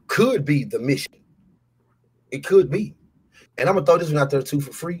storehouse could be the mission. It could be. And I'm going to throw this one out there too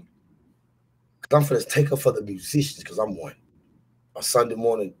for free. Because I'm going to take up for the musicians because I'm one. A Sunday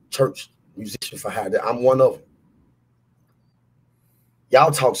morning church musician for hire. I'm one of them.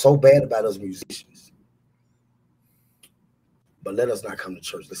 Y'all talk so bad about us musicians. But let us not come to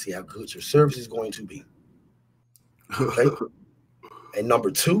church. Let's see how good your service is going to be. Okay? And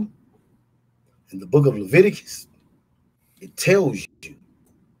number 2, in the book of Leviticus, it tells you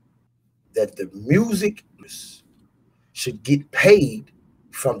that the music should get paid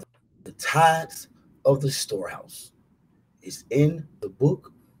from the tithes of the storehouse. It's in the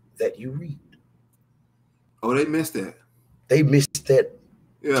book that you read. Oh, they missed that. They missed that.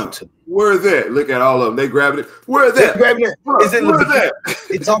 Yeah. Where is that? Look at all of them. They grabbing it. Where is that? Grabbing it. It's in where is that?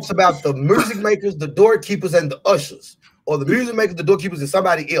 It talks about the music makers, the doorkeepers, and the ushers. Or the music makers, the doorkeepers, and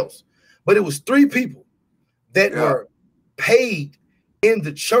somebody else. But it was 3 people that were paid in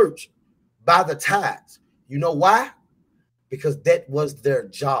the church by the tithes. You know why? Because that was their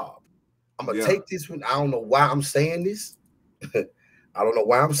job. I'm going to take this one. I don't know why I'm saying this. I don't know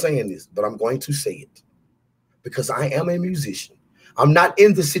why I'm saying this, but I'm going to say it. Because I am a musician. I'm not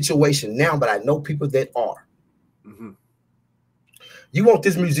in the situation now, but I know people that are. Mm-hmm. You want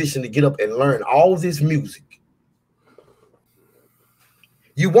this musician to get up and learn all this music.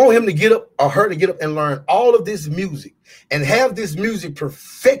 You want him to get up or her to get up and learn all of this music and have this music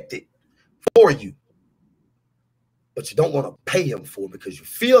perfected for you. But you don't want to pay him for it because you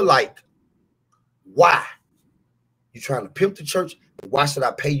feel like, why? You're trying to pimp the church. Why should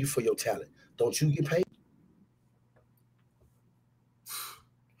I pay you for your talent? Don't you get paid?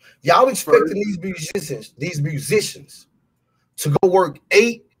 Y'all expecting these musicians to go work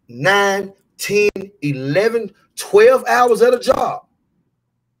 8, 9, 10, 11, 12 hours at a job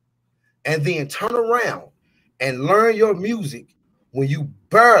and then turn around and learn your music when you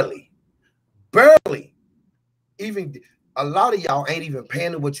barely, even a lot of y'all ain't even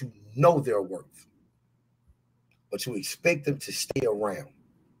paying them what you know they're worth, but you expect them to stay around.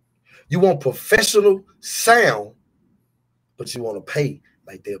 You want professional sound, but you want to pay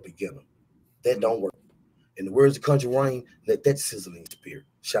like they're a beginner. That don't work. In the words of Country Wayne, let that sizzling spirit.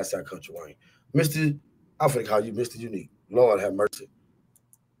 Shouts out Country Wayne. I'm finna call you Mr. Unique. Lord have mercy.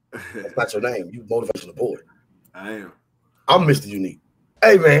 That's not your name. You motivational boy. I am. I'm Mr. Unique.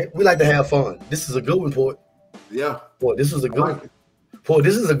 Hey man, we like to have fun. This is a good one, Port. Yeah. Boy, this is a good one. Port,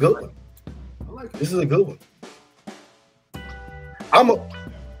 this is a good one. I like it. This is a good one.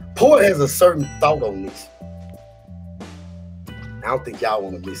 Port has a certain thought on this. I don't think y'all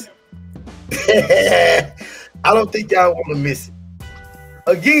want to miss it. I don't think y'all want to miss it.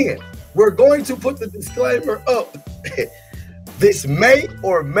 Again, we're going to put the disclaimer up. This may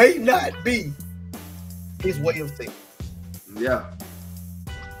or may not be his way of thinking. Yeah.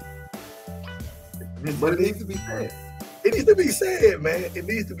 But it needs to be said. It needs to be said, man. It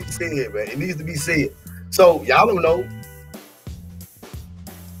needs to be said, man. It needs to be said. So, y'all don't know.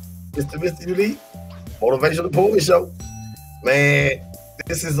 Mr. Unique, Motivational Poet Show. Man,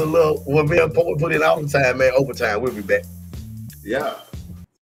 this is a little what me and Poet put in all the time, man. Overtime. We'll be back. Yeah.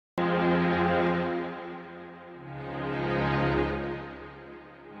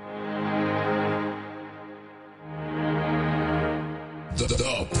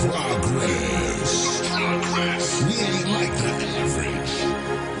 The progress. We ain't like the average.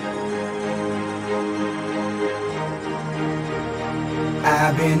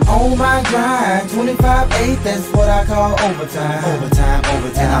 I've been on my grind, 25/8, that's what I call overtime. Overtime.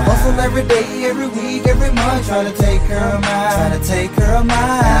 And I hustle every day, every week, every month, trying to take care of mine. And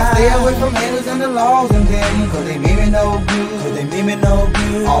I stay away from haters and the laws and them, cause they mean me no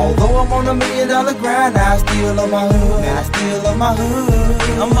good. Although I'm on $1 million grind, I still love my hood.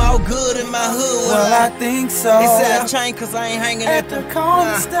 I'm all good in my hood. Well, I think so. They say I changed cause I ain't hanging at the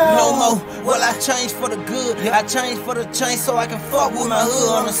corner store. No more. Well, I changed for the good. I changed for the change so I can fuck with my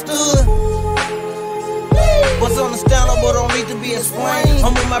hood. Understood? What's understandable don't need to be explained.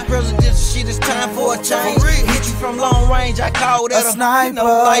 I'm with my presidential shit, it's time for a change. Hit you from long range, I call that a sniper. You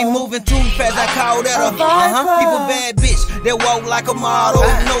know, like moving too fast, I call that a People bad bitch, that walk like a model.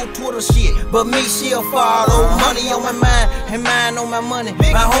 No Twitter shit, but me she'll follow. Money on my mind, and mine on my money.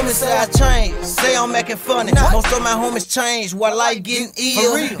 My homies say I changed, say I'm making funny. Most of my homies changed while life getting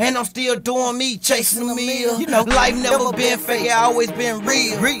ill. And I'm still doing me, chasing the meal. You know, life never been fake, I always been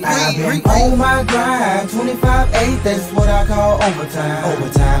real. I've been on my grind, 25 25/8, that's what I call overtime.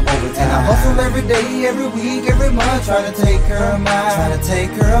 Overtime. And I hustle every day, every week, every month, trying to take care of mine. And I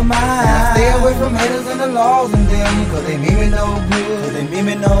stay away from haters and the laws and them, cause they mean me no good.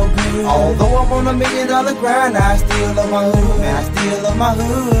 Although I'm on $1 million grind, I still love my hood. Man, I still love my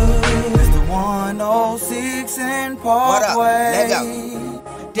hood. It's the 106 and Parkway.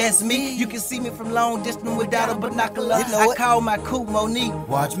 That's me. You can see me from long distance without a binocular. I call my coupe Monique.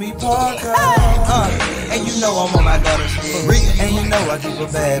 Watch me park And you know I'm on my daughter for real. And you know I keep a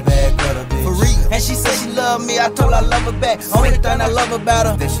bad gutter, bitch. For real. And she said she love me. I told her I love her back. Only thing I love about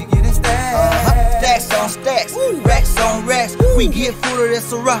her, that she getting stacks. Stacks on stacks, racks on racks. We get full of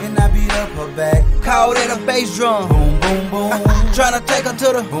this rock. And I beat up her back. Call that a bass drum. Boom, boom, boom. Tryna take her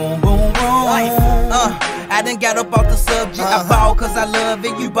to the boom, boom, boom. I done got up off the subject. I ball cause I love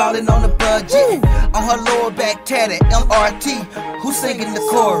it. You ballin' on the budget. On her lower back tatted, MRT. Who's singing the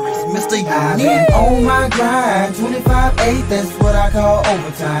chorus? Mr. Unique. I've been on my grind, 25/8, that's what I call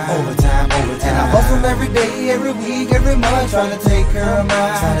overtime. Overtime. And I hustle every day, every week, every month, trying to take care of mine.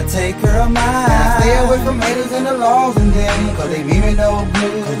 And I stay away from haters and the laws and them, cause they mean me no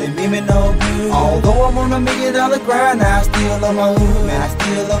good. Although I'm on $1 million grind, I still love my hood. Man, I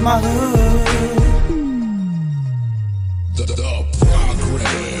still love my hood. The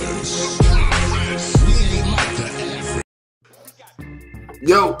progress.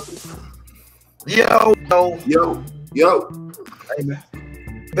 Yo. Hey, man.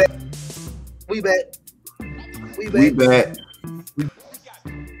 We back.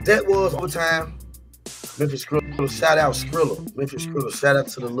 That was overtime. Memphis Skrilla, shout out Skrilla. Memphis Skrilla, shout out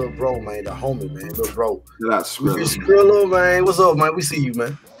to the little bro, man, the homie, man, little bro. Memphis Skrilla, man, what's up, man? We see you,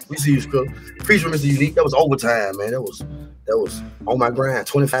 man. We see you, Skrilla. Appreciate Mr. Unique. That was overtime, man. That was on my grind,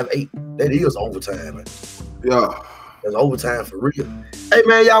 25/8. That is overtime, man. Yeah. That's overtime for real. Hey,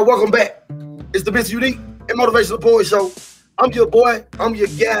 man, y'all, welcome back. It's the Mr. Unique and Motivational Poet Show. I'm your boy. I'm your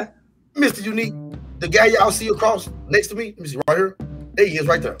guy, Mr. Unique. The guy y'all see across next to me. Let me see, right here. There he is,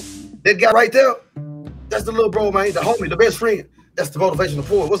 right there. That guy right there, that's the little bro, man, the homie, the best friend. That's the Motivational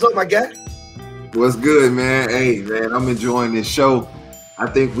Poet. What's up, my guy? What's good, man? Hey, man, I'm enjoying this show. I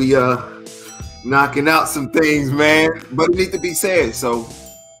think we knocking out some things, man, but it needs to be said, so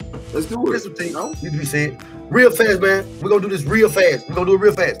let's do it. There's some things need to be said. Real fast, man. We're going to do this real fast. We're going to do it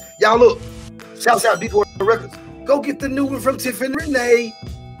real fast. Y'all look. Shouts out DBoy Records. Go get the new one from Tiff and Renee.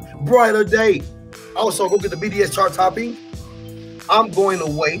 Brighter Day. Also, go get the BDS chart topping. I'm Going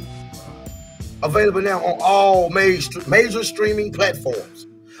Away. Available now on all major streaming platforms.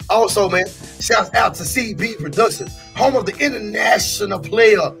 Also, man, shouts out to CB Productions, home of the international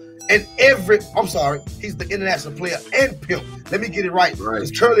player and he's the international player and pimp. Let me get it right.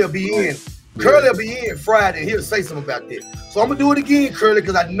 Because Curly will be in. Curly will be in Friday. He'll say something about that. So I'm going to do it again, Curly,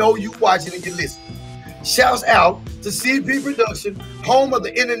 because I know you watching and you listening. Shouts out to CB Production, home of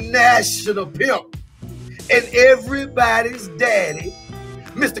the international pimp and everybody's daddy,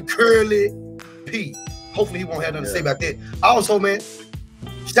 Mr. Curly P. Hopefully he won't have nothing to say about that. Also, man,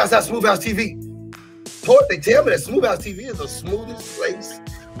 shouts out SmooveHouseTV. Port, they tell me that SmooveHouseTV is the smoothest place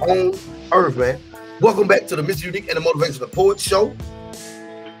on earth, man. Welcome back to the Mr. Unique and the Motivational Poet Show.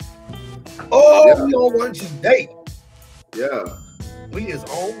 Oh, we on one today. Yeah. We is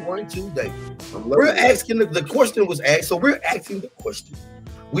on one today. We're asking, the question was asked, so we're asking the question.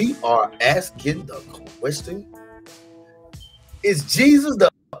 We are asking the question, is Jesus the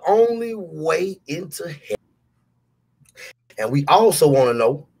only way into heaven? And we also want to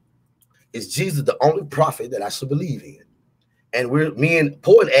know, is Jesus the only prophet that I should believe in? And me and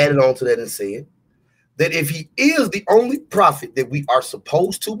Poet added on to that and said that if he is the only prophet that we are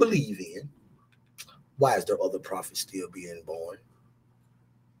supposed to believe in, why is there other prophets still being born?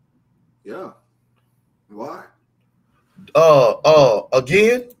 Yeah. Why?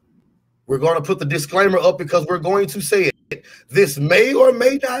 Again, we're going to put the disclaimer up because we're going to say it. This may or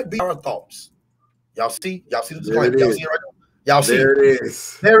may not be our thoughts. Y'all see the disclaimer? Y'all see it right now? Y'all see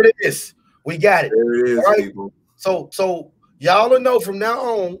it? There it is. We got it. There it is, right? people. So y'all will know from now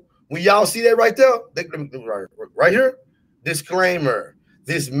on, when y'all see that right there, right here, disclaimer.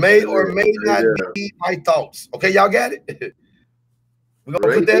 This may or may not be my thoughts. Okay, y'all got it? We're going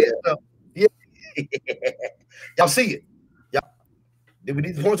to put that in. Yeah. Y'all see it. Y'all. Then we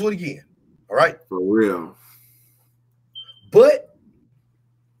need to point to it again. All right? For real. But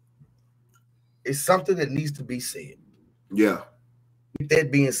it's something that needs to be said. Yeah. With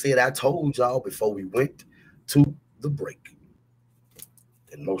that being said, I told y'all before we went to the break,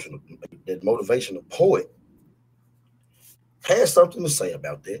 that motivational poet has something to say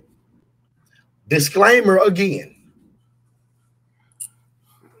about that. Disclaimer again.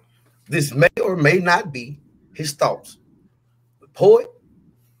 This may or may not be his thoughts. The poet,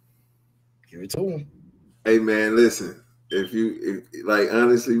 give it to him. Hey man, listen. If like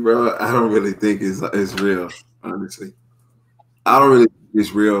honestly, bro, I don't really think it's real. Honestly, I don't really think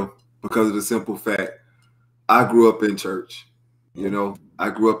it's real because of the simple fact I grew up in church. You know, I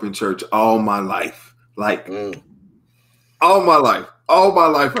grew up in church all my life. Like all my life. All my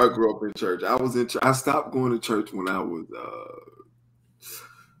life I grew up in church. I was in I stopped going to church when I was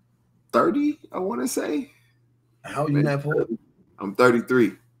 30, I want to say. How old you now, Paul? I'm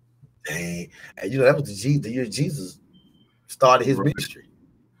 33. Dang. And you know, that was the year Jesus started his ministry.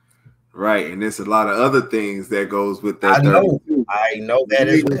 Right. And there's a lot of other things that goes with that. I know that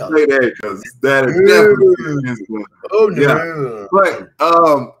as well. Say that because that is definitely oh no. But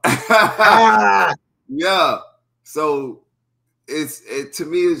yeah. So to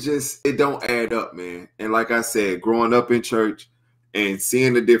me, it's just, it don't add up, man. And like I said, growing up in church and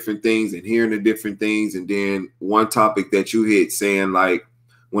seeing the different things and hearing the different things, and then one topic that you hit saying, like,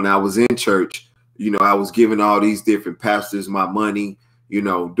 when I was in church, you know, I was giving all these different pastors my money, you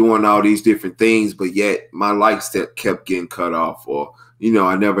know, doing all these different things, but yet my light step kept getting cut off, or, you know,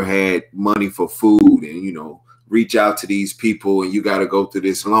 I never had money for food, and, you know, reach out to these people and you got to go through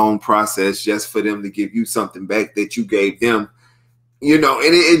this long process just for them to give you something back that you gave them, you know, and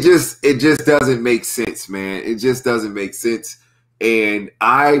it just doesn't make sense, man. It just doesn't make sense. And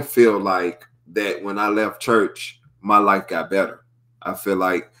I feel like that when I left church, my life got better. I feel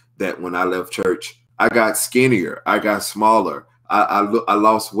like that when I left church, I got skinnier, I got smaller, I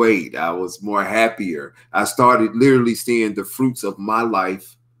lost weight, I was more happier. I started literally seeing the fruits of my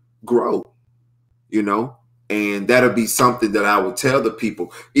life grow, you know, and that'll be something that I would tell the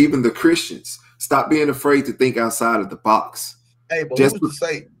people, even the Christians, stop being afraid to think outside of the box. Hey, but who's to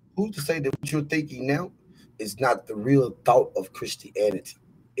say that what you're thinking now is not the real thought of Christianity,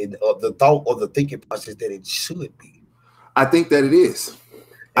 and the thought or the thinking process that it should be? I think that it is.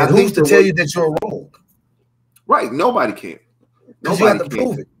 And who's to tell you that you're wrong? Right. Nobody can. Nobody have to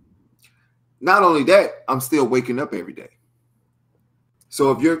prove it. Not only that, I'm still waking up every day.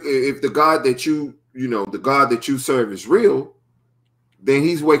 So if the God that you the God that you serve is real, then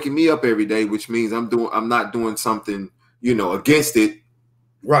he's waking me up every day, which means I'm not doing something, you know, against it.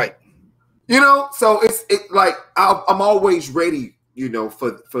 Right. You know, so it's like I'm always ready, you know,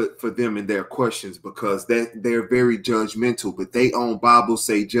 for them and their questions, because they're very judgmental, but they own Bible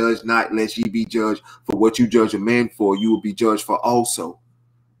say, judge not lest ye be judged, for what you judge a man for, you will be judged for also.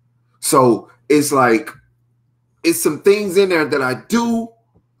 So it's like, it's some things in there that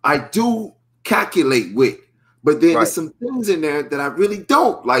I do calculate with, but then there's some things in there that I really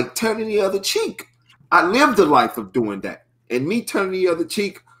don't, like turning the other cheek. I lived a life of doing that, and me turning the other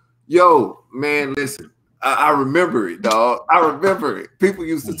cheek, yo, man, listen, I remember it, dog. I remember it. People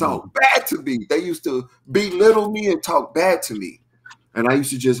used to talk bad to me. They used to belittle me and talk bad to me. And I used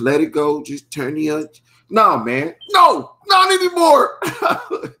to just let it go, just turn the other. No, man. No, not anymore.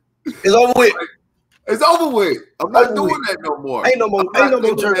 It's over with. It's over with. I'm not doing that no more. Ain't no more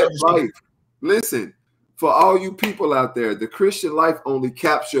turn life. Listen, for all you people out there, the Christian life only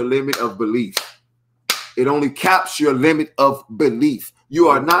caps your limit of belief. It only caps your limit of belief. You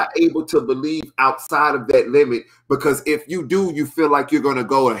are not able to believe outside of that limit, because if you do, you feel like you're going to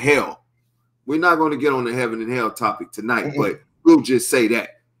go to hell. We're not going to get on the heaven and hell topic tonight, but we'll just say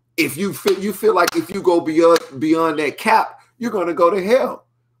that if you feel like if you go beyond that cap, you're going to go to hell,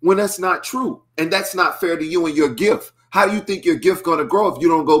 when that's not true. And that's not fair to you and your gift. How do you think your gift going to grow if you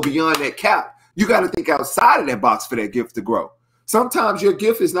don't go beyond that cap? You got to think outside of that box for that gift to grow. Sometimes your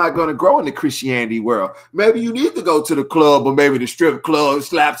gift is not going to grow in the Christianity world. Maybe you need to go to the club, or maybe the strip club,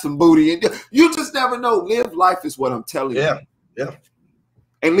 slap some booty, and you just never know. Live life is what I'm telling you. Yeah.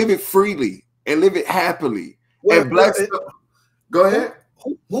 And live it freely and live it happily. Well, and bless. Go ahead.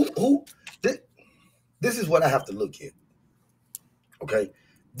 Who? This is what I have to look at. Okay.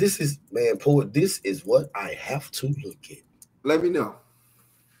 This is, man, poet. This is what I have to look at. Let me know.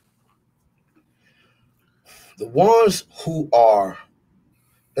 The ones who are,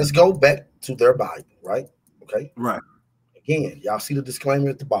 let's go back to their Bible, right? Okay. Right. Again, y'all see the disclaimer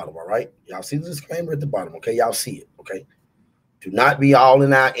at the bottom, all right? Y'all see the disclaimer at the bottom, okay? Y'all see it, okay? Do not be all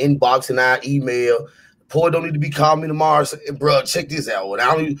in our inbox and our email. Poet don't need to be calling me tomorrow saying, bro, check this out.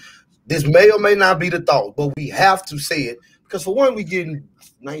 This may or may not be the thought, but we have to say it, because for one, we getting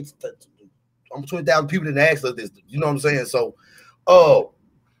 20,000 people that asked us this. You know what I'm saying? So,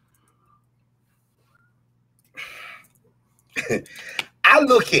 I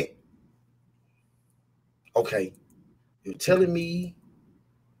look at, okay, you're telling me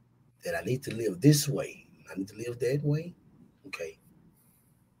that I need to live this way, I need to live that way. Okay,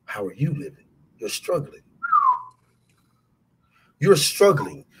 how are you living? You're struggling. You're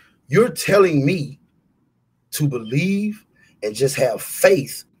struggling. You're telling me to believe and just have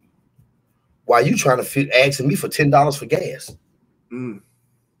faith while you trying to asking me for $10 for gas.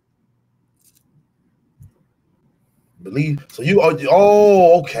 Believe. So you are,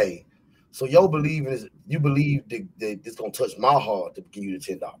 oh, okay. So your believing is, you believe that it's gonna touch my heart to give you the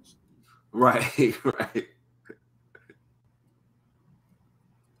 $10. Right, right.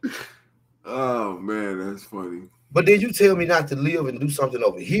 Oh man, that's funny. But then you tell me not to live and do something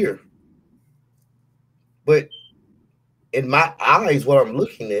over here. But in my eyes, what I'm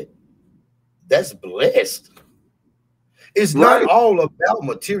looking at, that's blessed. It's not all about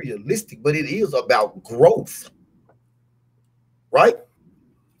materialistic, but it is about growth. Right?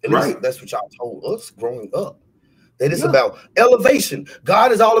 At least that's what y'all told us growing up. That it's about elevation.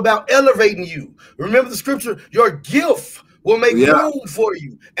 God is all about elevating you. Remember the scripture, your gift will make room for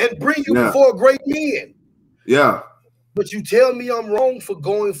you and bring you before great men. Yeah. But you tell me I'm wrong for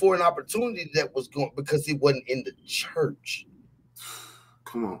going for an opportunity that was going because it wasn't in the church.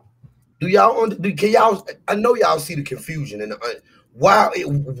 Come on. Do y'all can y'all? I know y'all see the confusion and why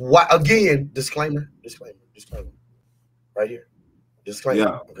again, disclaimer, right here, disclaimer.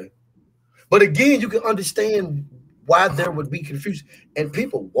 Yeah. Okay. But again, you can understand why there would be confusion, and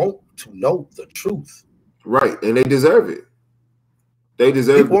people want to know the truth. Right, and they deserve it. They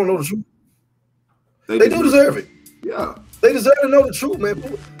deserve it. People want to know the truth. They do deserve it. Yeah. They deserve to know the truth, man.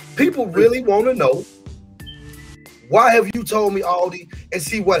 People really want to know, why have you told me all these? And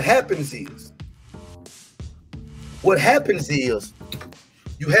see, what happens is,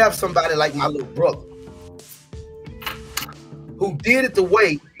 you have somebody like my little brother who did it the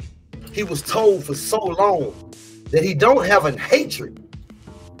way he was told for so long, that he don't have an hatred,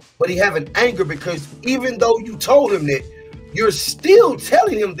 but he have an anger, because even though you told him that, you're still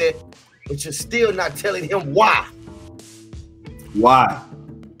telling him that, but you're still not telling him why. Why?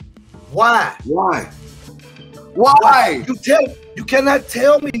 Why? Why? Why? You cannot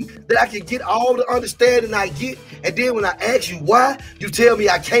tell me that I can get all the understanding I get, and then when I ask you why, you tell me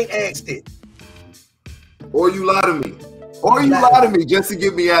I can't ask it. Or you lie to me. Or you lie to me just to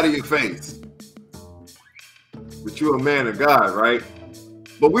get me out of your face. But you're a man of God, right?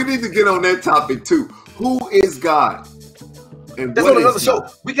 But we need to get on that topic too. Who is God? And that's on another show.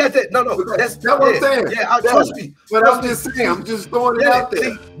 We got that. No, that's what I'm saying. Yeah, trust me. But I'm just saying, I'm just throwing it out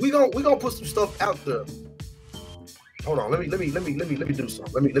there. See, we gonna put some stuff out there. Hold on, let me do something. Let me do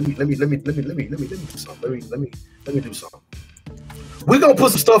something. Let me do something. We're gonna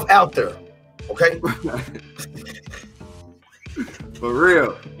put some stuff out there, okay? For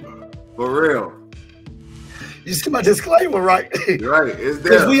real. For real. You see my disclaimer, right? Right, it's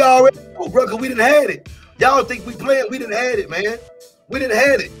there. Because we already know, bro, because we didn't have it. Y'all think we playing? We didn't have it, man. We didn't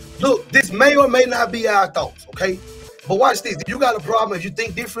have it. Look, this may or may not be our thoughts, okay? But watch this. If you got a problem, if you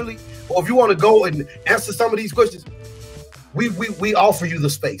think differently, or if you want to go and answer some of these questions, we offer you the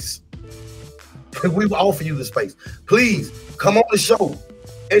space. We offer you the space. Please come on the show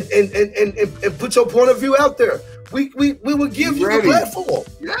and put your point of view out there. We will give you the platform.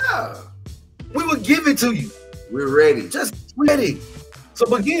 Yeah. We will give it to you. We're ready. Just ready.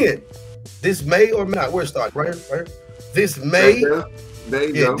 So again, this may or may not. Where it starts, right here. This may,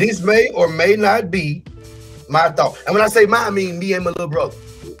 this may or may not be my thought. And when I say my, I mean me and my little brother.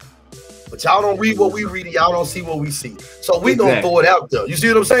 But y'all don't read what we read, and y'all don't see what we see. So we gonna throw it out there. You see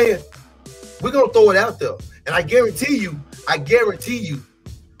what I'm saying? We're gonna throw it out there, and I guarantee you,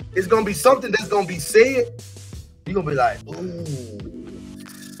 it's gonna be something that's gonna be said. You're gonna be like, ooh,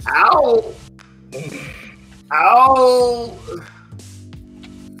 ow, ow.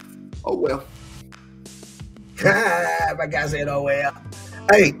 Oh well. My guy said, oh well.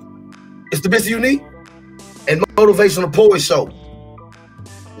 Hey, it's the MrUnique and Motivational Poet Show.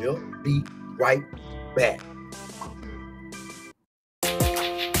 We'll be right back.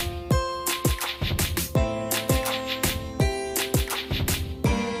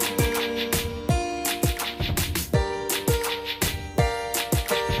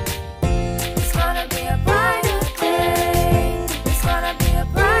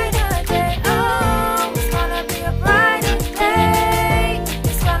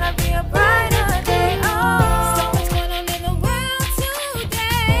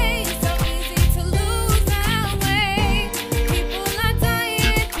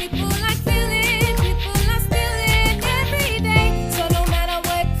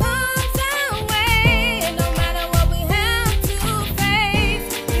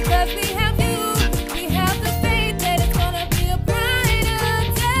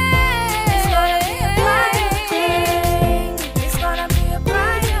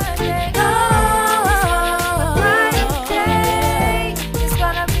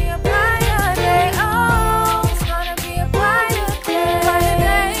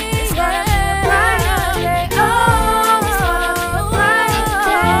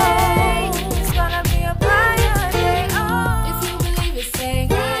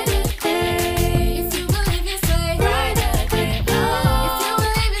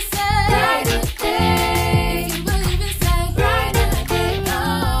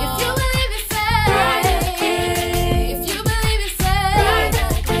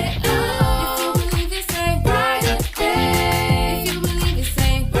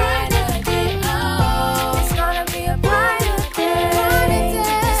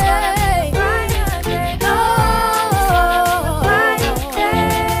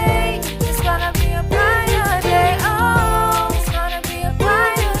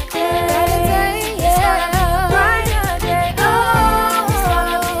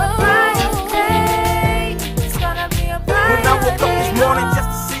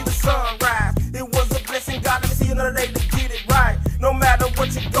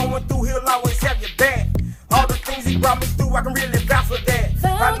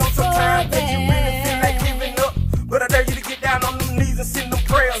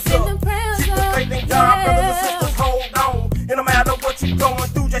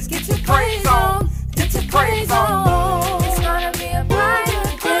 Let's get your praise on. Get your praise on. It's gonna be a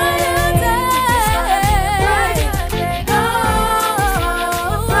brighter day.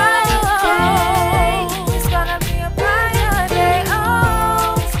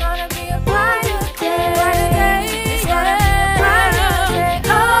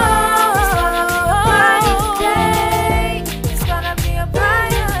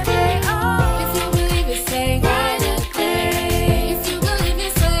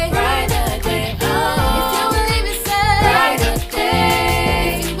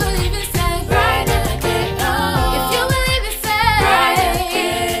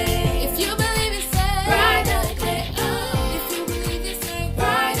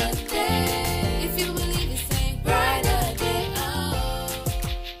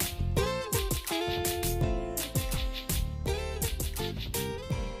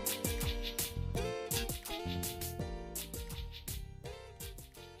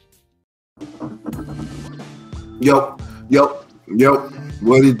 Yo.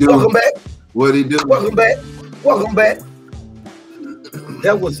 What he do? Welcome back. What he do? Welcome back. Welcome back.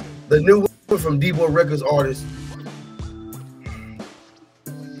 That was the new one from DBoy Records artist.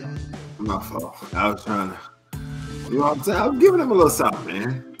 My fault. I was trying to. You know what I'm saying? I'm giving him a little something,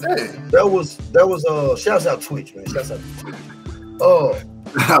 man. Dang. That was shouts out Twitch, man. Shouts out Twitch.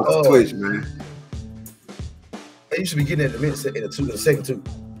 That was Twitch, man. I used to be getting it in a second too.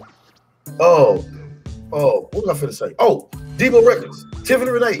 What was I finna say? Oh, DBoy Records,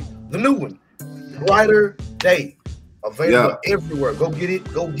 Tiffany Renee, the new one, Brighter Day, available everywhere. Go get it.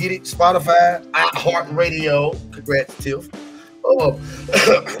 Go get it. Spotify, iHeartRadio. Congrats, Tiff.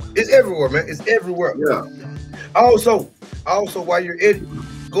 It's everywhere, man. It's everywhere. Yeah. Also, while you're in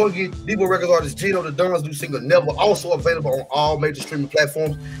it, go and get DBoy Records artist Gino the Don's new single Never, also available on all major streaming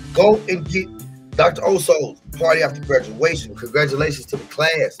platforms. Go and get Dr. Oso's Party After Graduation. Congratulations to the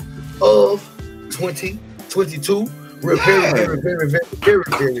class of 2022. We're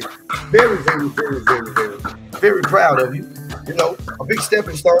very proud of you. You know, a big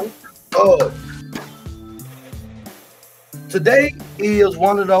stepping stone. Today is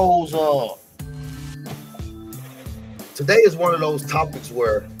one of those topics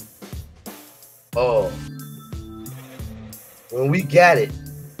where when we got it,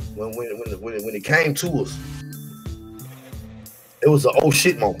 when it came to us, it was an oh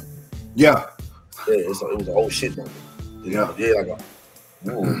shit moment. Yeah, it was an oh shit moment. Yeah, I got.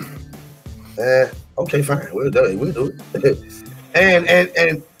 Okay, fine. We'll do it. and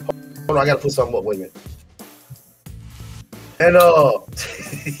hold on, I gotta put something up. Wait a minute. And y'all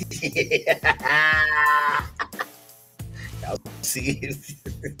see it.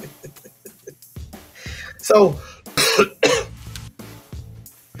 So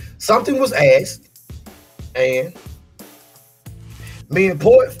something was asked, and me and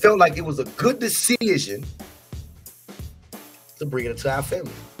Poet felt like it was a good decision to bring it into our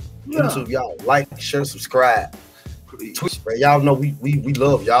family. Yeah. YouTube, y'all like, share, subscribe. Twitch, man. Y'all know we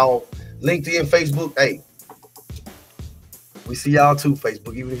love y'all. LinkedIn, Facebook, hey. We see y'all too,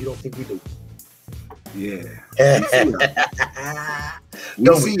 Facebook, even if you don't think we do. Yeah.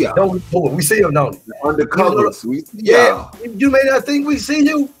 We see y'all. We see them, don't we? Undercovers. We see y'all. You may not think we see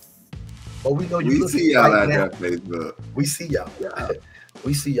you, but we know you. We see y'all out there, Facebook. We see y'all.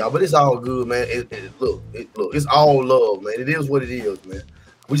 We see y'all, but it's all good, man. Look, it's all love, man. It is what it is, man.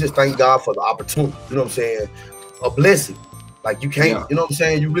 We just thank God for the opportunity. You know what I'm saying? A blessing. Like you can't, you know what I'm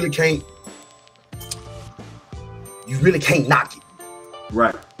saying? You really can't knock it.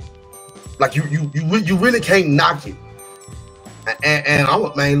 Right. Like you really can't knock it. And I'm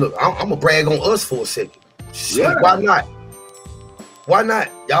gonna brag on us for a second. Shit, yeah. Why not? Why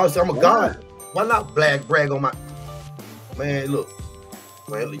not? Y'all say I'm a god. Why not brag on my man? Look,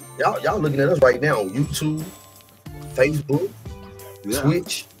 man, y'all looking at us right now on YouTube, Facebook,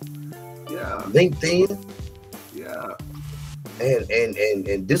 Twitch, LinkedIn,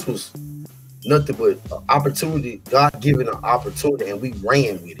 and this was nothing but an opportunity, God given an opportunity, and we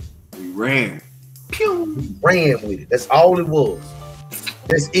ran with it. We ran with it. That's all it was.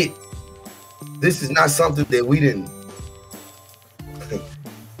 That's it. This is not something that we didn't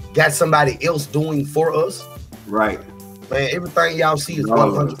got somebody else doing for us. Right. Man, everything y'all see is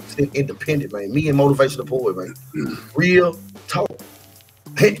 100% independent, man. Me and Motivational Poet, man. Real talk.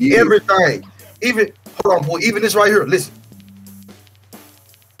 Everything. Even, hold on, boy. Even this right here. Listen.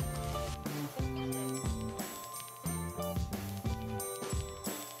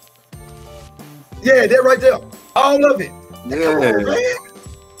 Yeah, that right there. All of it. Yeah. Come on, man.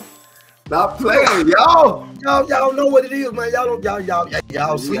 Stop playing, y'all. Y'all know what it is, man. Y'all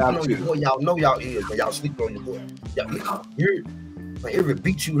sleeping on your boy. Y'all know y'all is, but y'all sleeping on your boy. Like every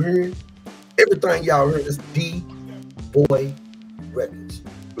beat you heard, everything y'all heard is DBoy Records.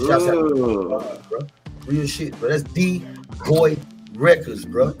 Shouts out, bro. Real shit, bro. That's DBoy Records,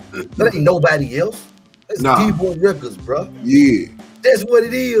 bro. That ain't nobody else. That's DBoy Records, bro. Yeah. That's what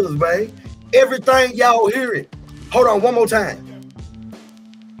it is, man. Everything y'all hearing. Hold on, one more time.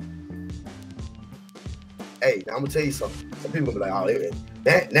 Hey, now I'm gonna tell you something. Some people be like, oh,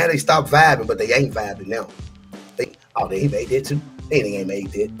 now they stop vibing, but they ain't vibing now. They made that too. They ain't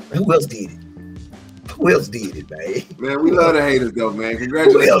made that. Who else did it? Who else did it, man? Man, we love the haters though, man.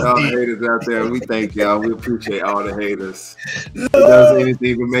 Congratulations to all the haters out there. We thank y'all. We appreciate all the haters. It does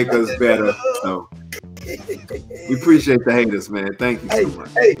anything to make us better. So we appreciate the haters, man. Thank you so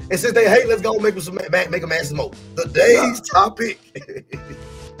much. Hey, and since they hate, let's go make them ask some more. The day's topic.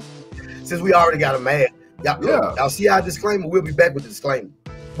 Since we already got a man. Y'all see our disclaimer. We'll be back with the disclaimer.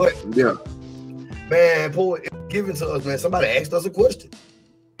 But yeah, man, Paul, it's given to us, man. Somebody asked us a question.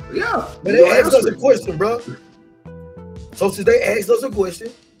 Yeah, but they asked us a question, bro. So since they asked us a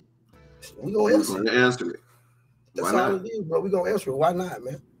question, we gonna answer it. That's all it is, bro. We gonna answer it. Why not,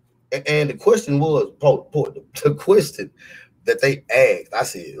 man? And the question was, Paul, the question that they asked, I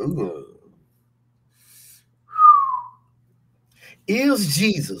said, is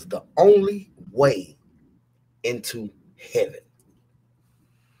Jesus the only way into heaven?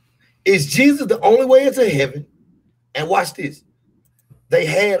 Is Jesus the only way into heaven? And watch this. They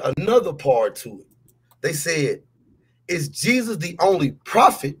had another part to it. They said, is Jesus the only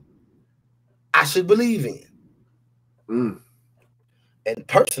prophet I should believe in? And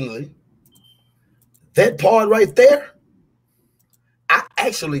personally, that part right there, I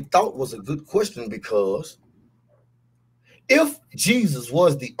actually thought was a good question, because if Jesus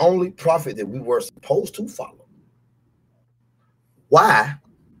was the only prophet that we were supposed to follow, why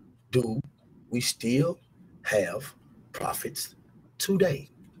do we still have prophets today?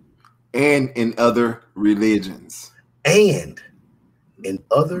 And in other religions.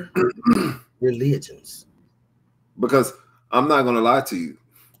 Because I'm not going to lie to you.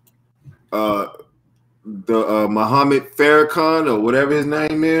 The Muhammad Farrakhan, or whatever his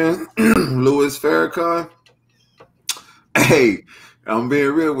name is, Louis Farrakhan. Hey, I'm being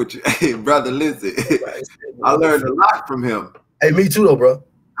real with you. Hey, brother, listen. I learned a lot from him. Hey, me too, though, bro.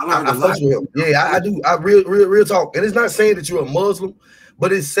 I learned a lot from him. Yeah, I do. I real talk. And it's not saying that you're a Muslim,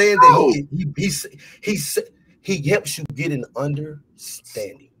 but it's saying that he helps you get an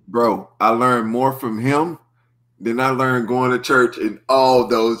understanding. Bro, I learned more from him than I learned going to church in all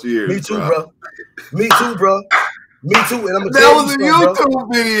those years. Me too, bro. Me too, bro. Me too. And I'm gonna that was a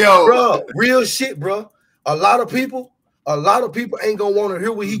YouTube video, bro. Real shit, bro. A lot of people ain't gonna want to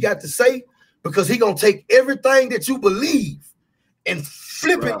hear what he got to say, because he gonna take everything that you believe and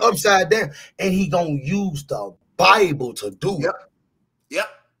flip it upside down, and he gonna use the Bible to do it.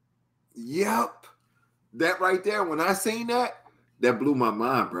 Yep. That right there, when I seen that blew my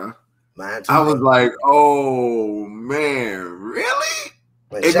mind, bro. Mine too, I was like, oh man, really?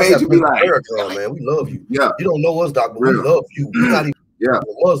 Man, it made you be like, man, we love you. Yeah. You don't know us, Doc, but we love you. We're not even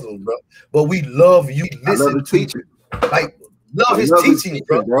Muslims, bro. But we love you. Listen, I love the teaching. Like, love his teaching,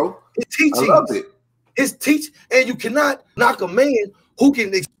 bro. His teaching. I love it. His teach, and you cannot knock a man who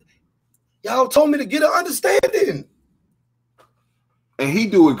can. Y'all told me to get an understanding. And he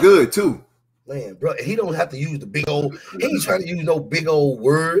do it good too. Man, bro, he don't have to use the big old, he ain't trying to use no big old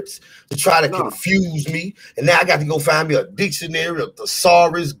words to try to confuse me. And now I got to go find me a dictionary, a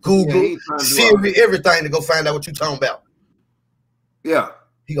thesaurus, Google, Siri, everything to go find out what you talking about. Yeah.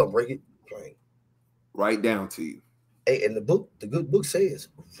 He gonna break it plain. Right down to you. Hey, and the good book says,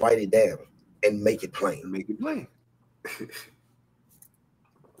 write it down and make it plain. Make it plain.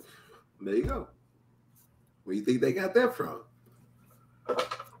 There you go. Where you think they got that from?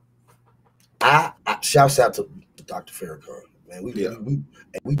 I shouts out to Dr. Farrakhan, man.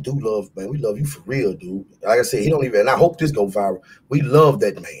 We do love, man. We love you for real, dude. Like I said, he don't even, and I hope this go viral. We love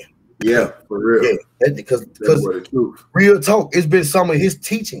that man. Yeah, for real. Yeah, because real talk, it's been some of his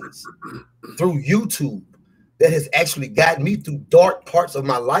teachings through YouTube that has actually gotten me through dark parts of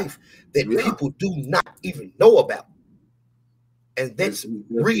my life that people do not even know about. And that's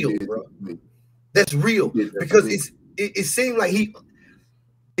real, bro. That's real, because it seemed like he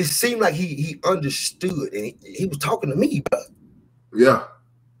understood, and he was talking to me, bro. Yeah.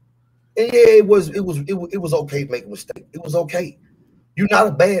 And yeah, it was okay to make a mistake. It was okay. You're not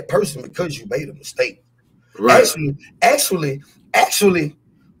a bad person because you made a mistake. Right. Actually,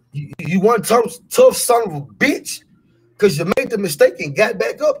 you one tough son of a bitch because you made the mistake and got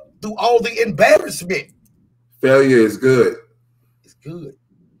back up through all the embarrassment. Failure is good. It's good.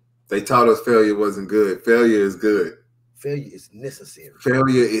 They taught us failure wasn't good. Failure is good. Failure is necessary.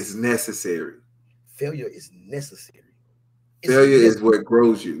 Failure is necessary. Failure is necessary. Failure is what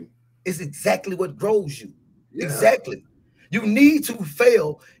grows you. It's exactly what grows you. Yeah. Exactly. You need to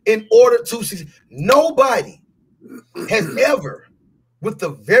fail in order to succeed. Nobody has ever, with the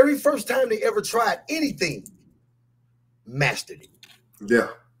very first time they ever tried anything, mastered it. Yeah.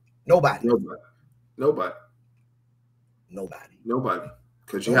 Nobody.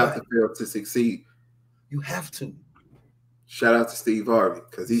 Because you have to fail to succeed. You have to. Shout out to Steve Harvey,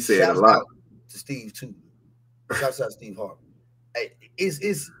 because he said Shout a lot. Out to Steve too. Shout out to Steve Harvey. Hey,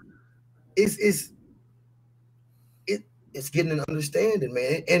 it's getting an understanding,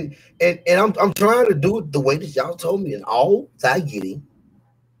 man. And I'm trying to do it the way that y'all told me. And all thy getting,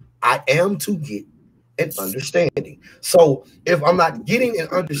 I am to get an understanding. So if I'm not getting an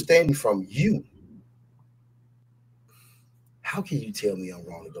understanding from you, how can you tell me I'm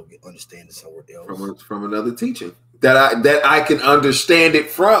wrong to go get understanding somewhere else? From another teaching that I can understand it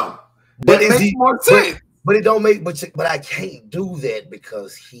from. But it makes more sense. But it don't make. But I can't do that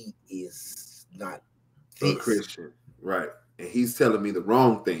because he is not a Christian, right? And he's telling me the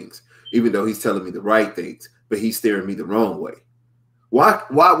wrong things, even though he's telling me the right things. But he's steering me the wrong way.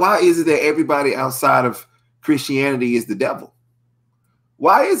 Why is it that everybody outside of Christianity is the devil?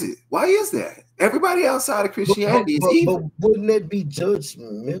 Why is it? Why is that? Everybody outside of Christianity is evil. But wouldn't that be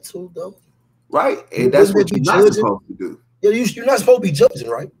judgmental, though? Right, and that's what you're not supposed to do. Yeah, you're not supposed to be judging,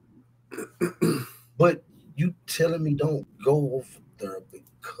 right? But you telling me don't go over there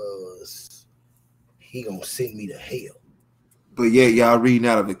because he gonna send me to hell. But yet y'all reading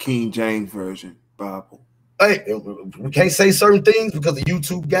out of the King James Version Bible. Hey, we can't say certain things because of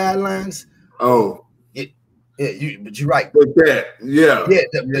YouTube guidelines. Oh. But you're right. But that, yeah.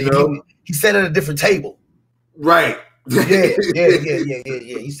 He sat at a different table. Right. Yeah.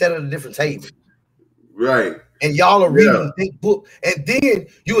 He sat at a different table. Right. And y'all are reading a big book. And then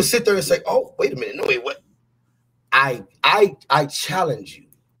you would sit there and say, oh, wait a minute. No, wait, what? I challenge you.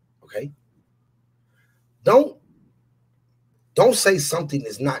 Okay. Don't say something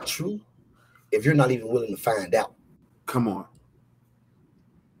is not true if you're not even willing to find out. Come on.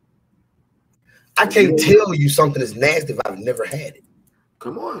 I can't tell you something is nasty if I've never had it.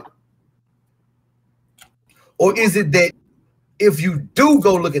 Come on. Or is it that if you do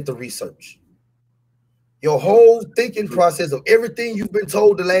go look at the research, your whole thinking process of everything you've been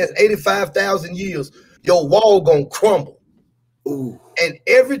told the last 85,000 years, your wall gonna crumble. Ooh. And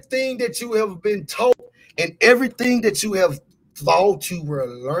everything that you have been told and everything that you have thought you were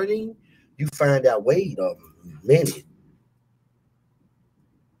learning, you find out, wait a minute. It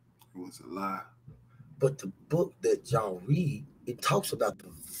was a lie. But the book that y'all read, it talks about the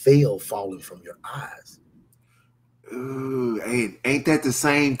veil falling from your eyes. Ooh, ain't that the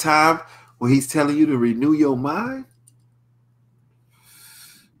same time when he's telling you to renew your mind?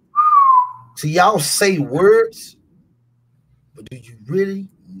 So y'all say words, but do you really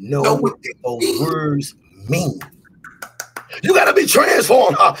know what those words mean? You got to be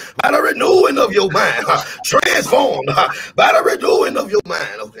transformed by the renewing of your mind. Transformed by the renewing of your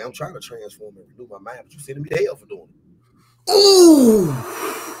mind. Okay, I'm trying to transform and renew my mind, but you sending me to hell for doing it. Ooh.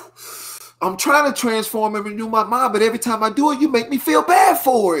 I'm trying to transform and renew my mind, but every time I do it, you make me feel bad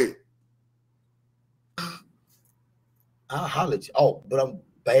for it. I'll holler at you. Oh, but I'm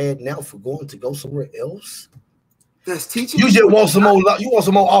bad now for going to go somewhere else? That's teaching. You just want some more. You want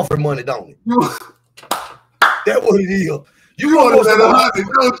some more offer money, don't you? That's what it is. You want another money,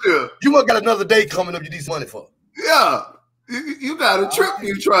 don't you? You must got another day coming up you need some money for. Yeah. You got a trip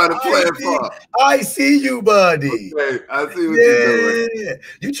you trying to plan for. I see you, buddy. Okay, I see what you're doing.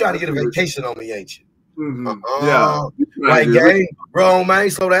 You trying to get a vacation on me, ain't you? Mm-hmm. Yeah. Right, gang. Wrong, man.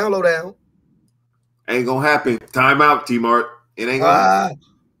 Slow down, slow down. Ain't gonna happen. Time out, T-Mart. It ain't gonna happen.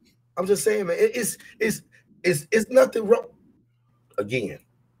 I'm just saying, man. It's nothing wrong. Again,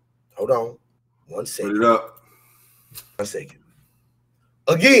 hold on. 1 second. Put it up. 1 second.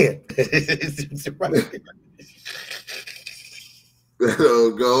 Again.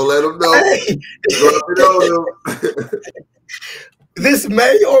 Go let them know. Hey. Drop it on them. This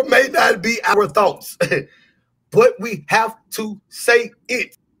may or may not be our thoughts, but we have to say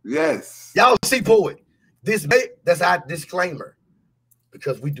it. Yes. Y'all see, poet. That's our disclaimer.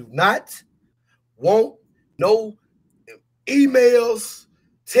 Because we do not want no emails,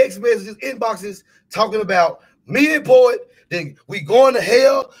 text messages, inboxes talking about me and poet. Then we going to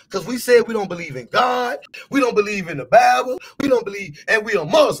hell because we said we don't believe in God. We don't believe in the Bible. We don't believe, and we are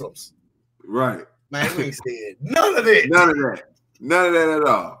Muslims. Right. Man, we ain't said none of that. None of that. None of that at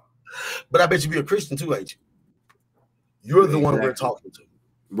all. But I bet you be a Christian too, ain't you? You're the one we're talking to.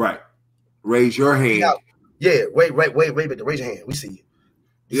 Right. Raise your hand Yeah, wait, raise your hand. We see you.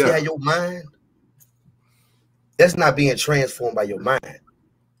 You see how your mind, that's not being transformed by your mind.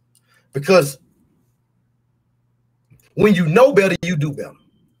 Because when you know better, you do better.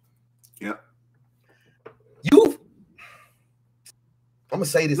 Yeah. I'm gonna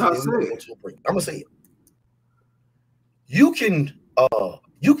say this. No, I'm gonna say it. You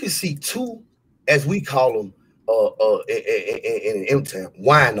can see two, as we call them, in an M-Town,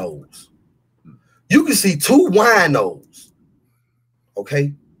 winos. You can see two winos,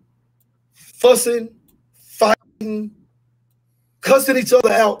 okay, fussing, fighting, cussing each other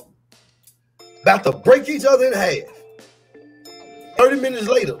out, about to break each other in half. 30 minutes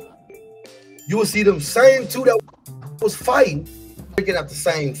later, you will see them same two that was fighting breaking out the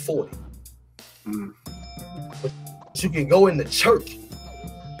same 40. But you can go in the church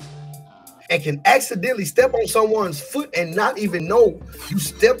and can accidentally step on someone's foot and not even know you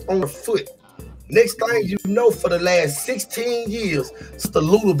stepped on their foot. Next thing you know, for the last 16 years, Sister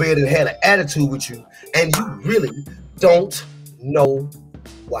Lulabed had an attitude with you, and you really don't know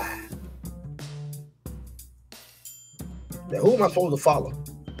why. Now, who am I supposed to follow?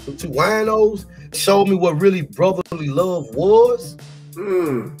 The two winos showed me what really brotherly love was,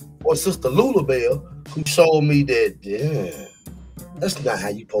 or Sister Lulabed, who showed me that, that's not how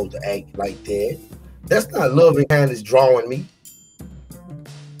you supposed to act like that. That's not loving kindness drawing me.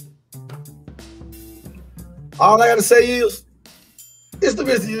 All I gotta say is, it's the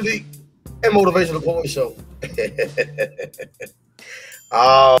Mr. Unique and Motivational Boy Show.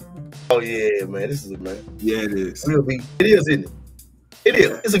 oh yeah, man, this is it, man. Yeah, it is. It is, isn't it? It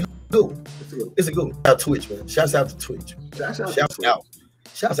is. It's a good one. It's a good one. Shout out Twitch, man. Shouts out to Twitch. Shouts out.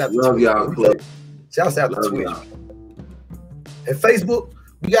 Shouts out to Love Twitch. y'all. Shouts out to Twitch. And Facebook,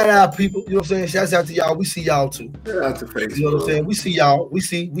 we got our people. You know what I'm saying? Shouts out to y'all. We see y'all too. Shout out to Facebook. You know what I'm saying? We see y'all. We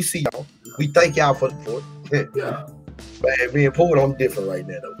see y'all. We thank y'all for the support. Yeah. Man, me and Paul, I'm different right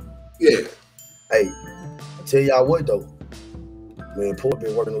now though. Yeah. Hey, I tell y'all what though. Me and Paul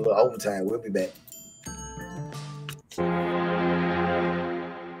been working a little overtime. We'll be back.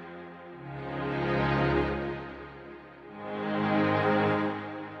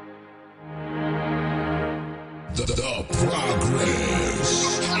 The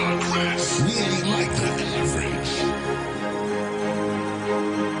progress. We ain't like the average.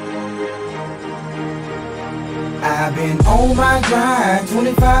 I've been on my grind,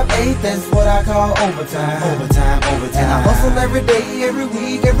 25/8, that's what I call overtime. Overtime. And I hustle every day, every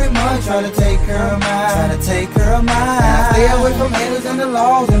week, every month, try to take care of mine. And I stay away from haters and the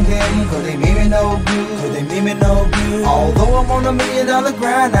laws and them, cause they mean me no good. Although I'm on $1 million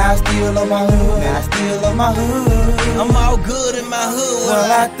grind, I still love my hood. I'm all good in my hood.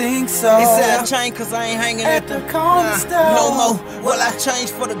 Well, I think so. They say I changed cause I ain't hanging at the corner store. No more. Well, I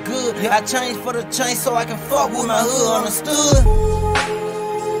changed for the good. I changed for the change so I can fuck with my hood. Understood?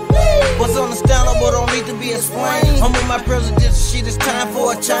 What's understandable don't need to be explained. I'm with my president, shit, it's time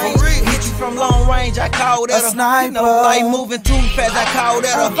for a change. Hit you from long range, I call that a sniper. You know, like moving too fast, I call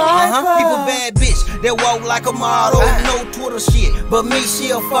that a People bad bitch, that walk like a model. No Twitter shit, but me,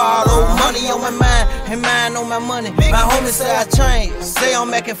 she'll follow. Money on my mind, and mine on my money. My homies say I changed, say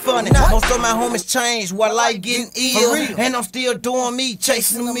I'm acting funny. Most of my homies changed while life getting ill. And I'm still doing me,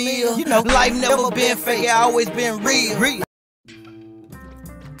 chasing the meal. You know, life never been fake, I always been real.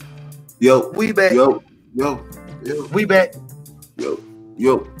 Yo, we back. Yo. We back.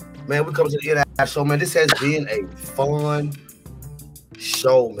 Yo. Man, we come to the end of our show, man. This has been a fun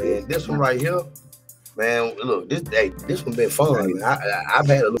show, man. This one right here, man. Look, this one been fun. Man. I've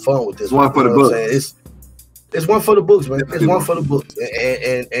had a little fun with this. It's one for the books. It's one for the books, man. It's one for the books,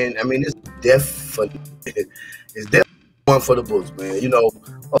 and I mean, it's definitely one for the books, man. You know,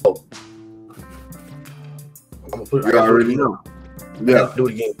 I'm gonna put it. You already know. Yeah, do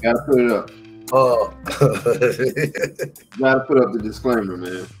it again. Gotta put it up. Gotta put up the disclaimer,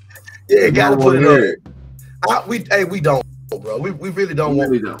 man. Yeah, gotta put it up. We don't, bro. We really don't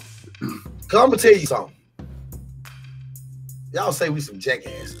want. Don't. Cause I'm gonna tell you something. Y'all say we some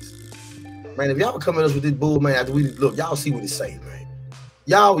jackasses, man. If y'all come at us with this bull, man, after we look, y'all see what it say, man.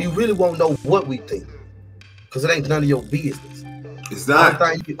 You really won't know what we think, cause it ain't none of your business. It's not.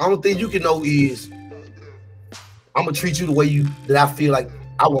 Only thing you can know is, I'm gonna treat you the way that I feel like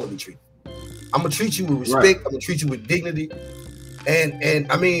I want to be treated. I'm gonna treat you with respect. Right. I'm gonna treat you with dignity. And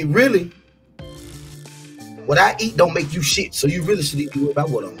I mean, really, what I eat don't make you shit. So you really should eat about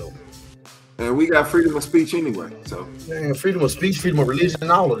what I'm doing. And we got freedom of speech anyway. So man, freedom of speech, freedom of religion, and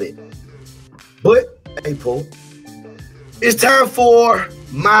all of that. But hey, Paul, it's time for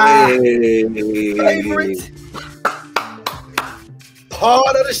my favorite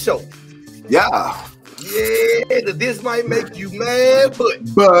part of the show. Yeah. Yeah, this might make you mad,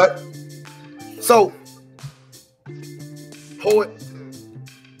 but so, Poet,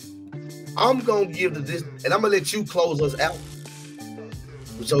 I'm gonna give this, and I'm gonna let you close us out.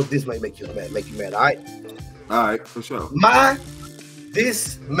 So this may make you mad, all right? All right, for sure.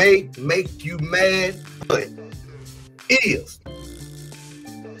 This may make you mad, but it is.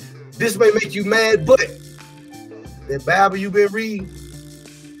 This may make you mad, but that Bible you been reading,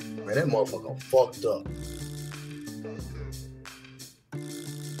 man, that motherfucker fucked up.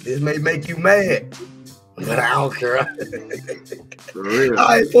 This may make you mad, but I don't care. For real. All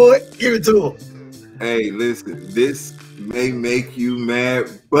right, boy, give it to him. Hey, listen, this may make you mad,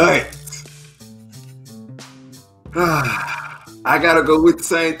 but I gotta go with the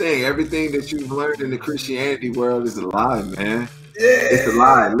same thing. Everything that you've learned in the Christianity world is a lie, man. Yeah. It's a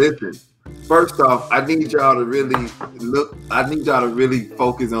lie. Listen, first off, I need y'all to really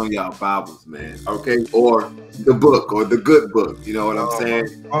focus on y'all Bibles, man. Okay? Or the book, or the good book. You know what I'm saying?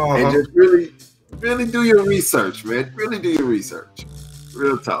 And just really do your research, man. Really do your research.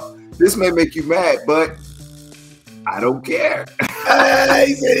 Real talk. This may make you mad, but I don't care.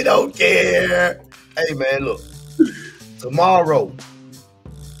 He said he don't care. Hey, man, look. Tomorrow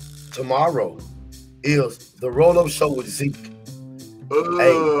is the roll-up show with Zeke.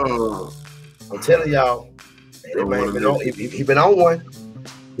 Hey, I'm telling y'all, man, he been on one.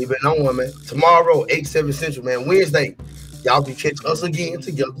 He been on one, man. Tomorrow, 8-7 Central, man. Wednesday, y'all can catch us again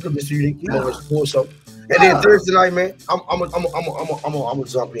together, the MrUnique ThaProducer show. And then Thursday night, man, I'm gonna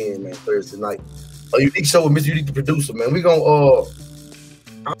jump in, man. Thursday night, a unique show with MrUnique ThaProducer, man. We gonna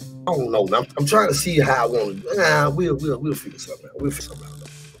I don't know, man. I'm trying to see how I want to. We'll figure something out. We'll figure something out.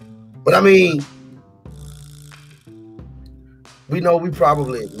 But I mean, we know we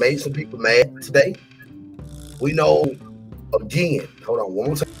probably made some people mad today. We know, again. Hold on, one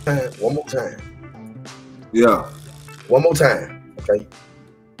more time. Yeah. One more time. Okay.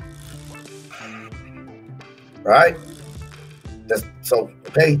 All right. That's so.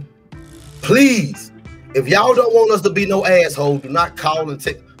 Okay. Please, if y'all don't want us to be no asshole, do not call and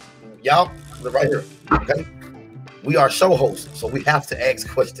text. Y'all, right here, okay? We are show hosts, so we have to ask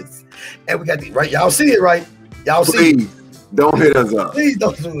questions. And we got the right. Y'all see it, right? Y'all see it. Don't hit us up. Please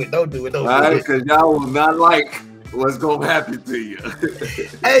don't do it. Don't do it. Don't all do right, it. because y'all will not like what's going to happen to you.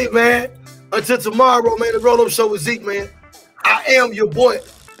 Hey, man, until tomorrow, man, the roll-up show with Zeke, man. I am your boy,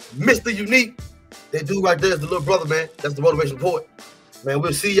 Mr. Unique. That dude right there is the little brother, man. That's the motivation poet. Man,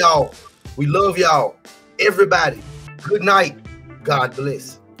 we'll see y'all. We love y'all. Everybody, good night. God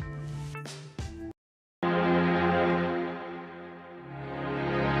bless.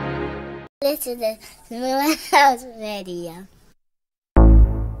 Listen to Smooth House Radio.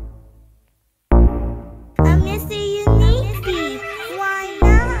 I'm Mr. Unique. Why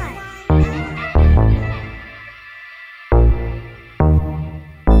not?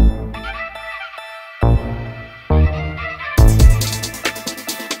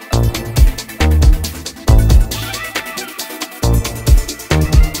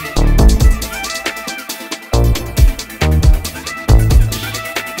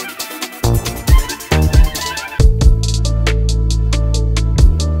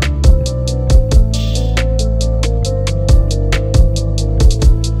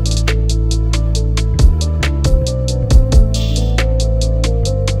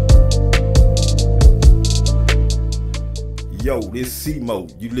 Yo, this C-Mo.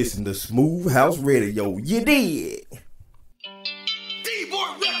 You listen to Smooth House Radio. You did.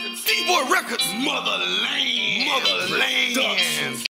 DBoy Records, motherland.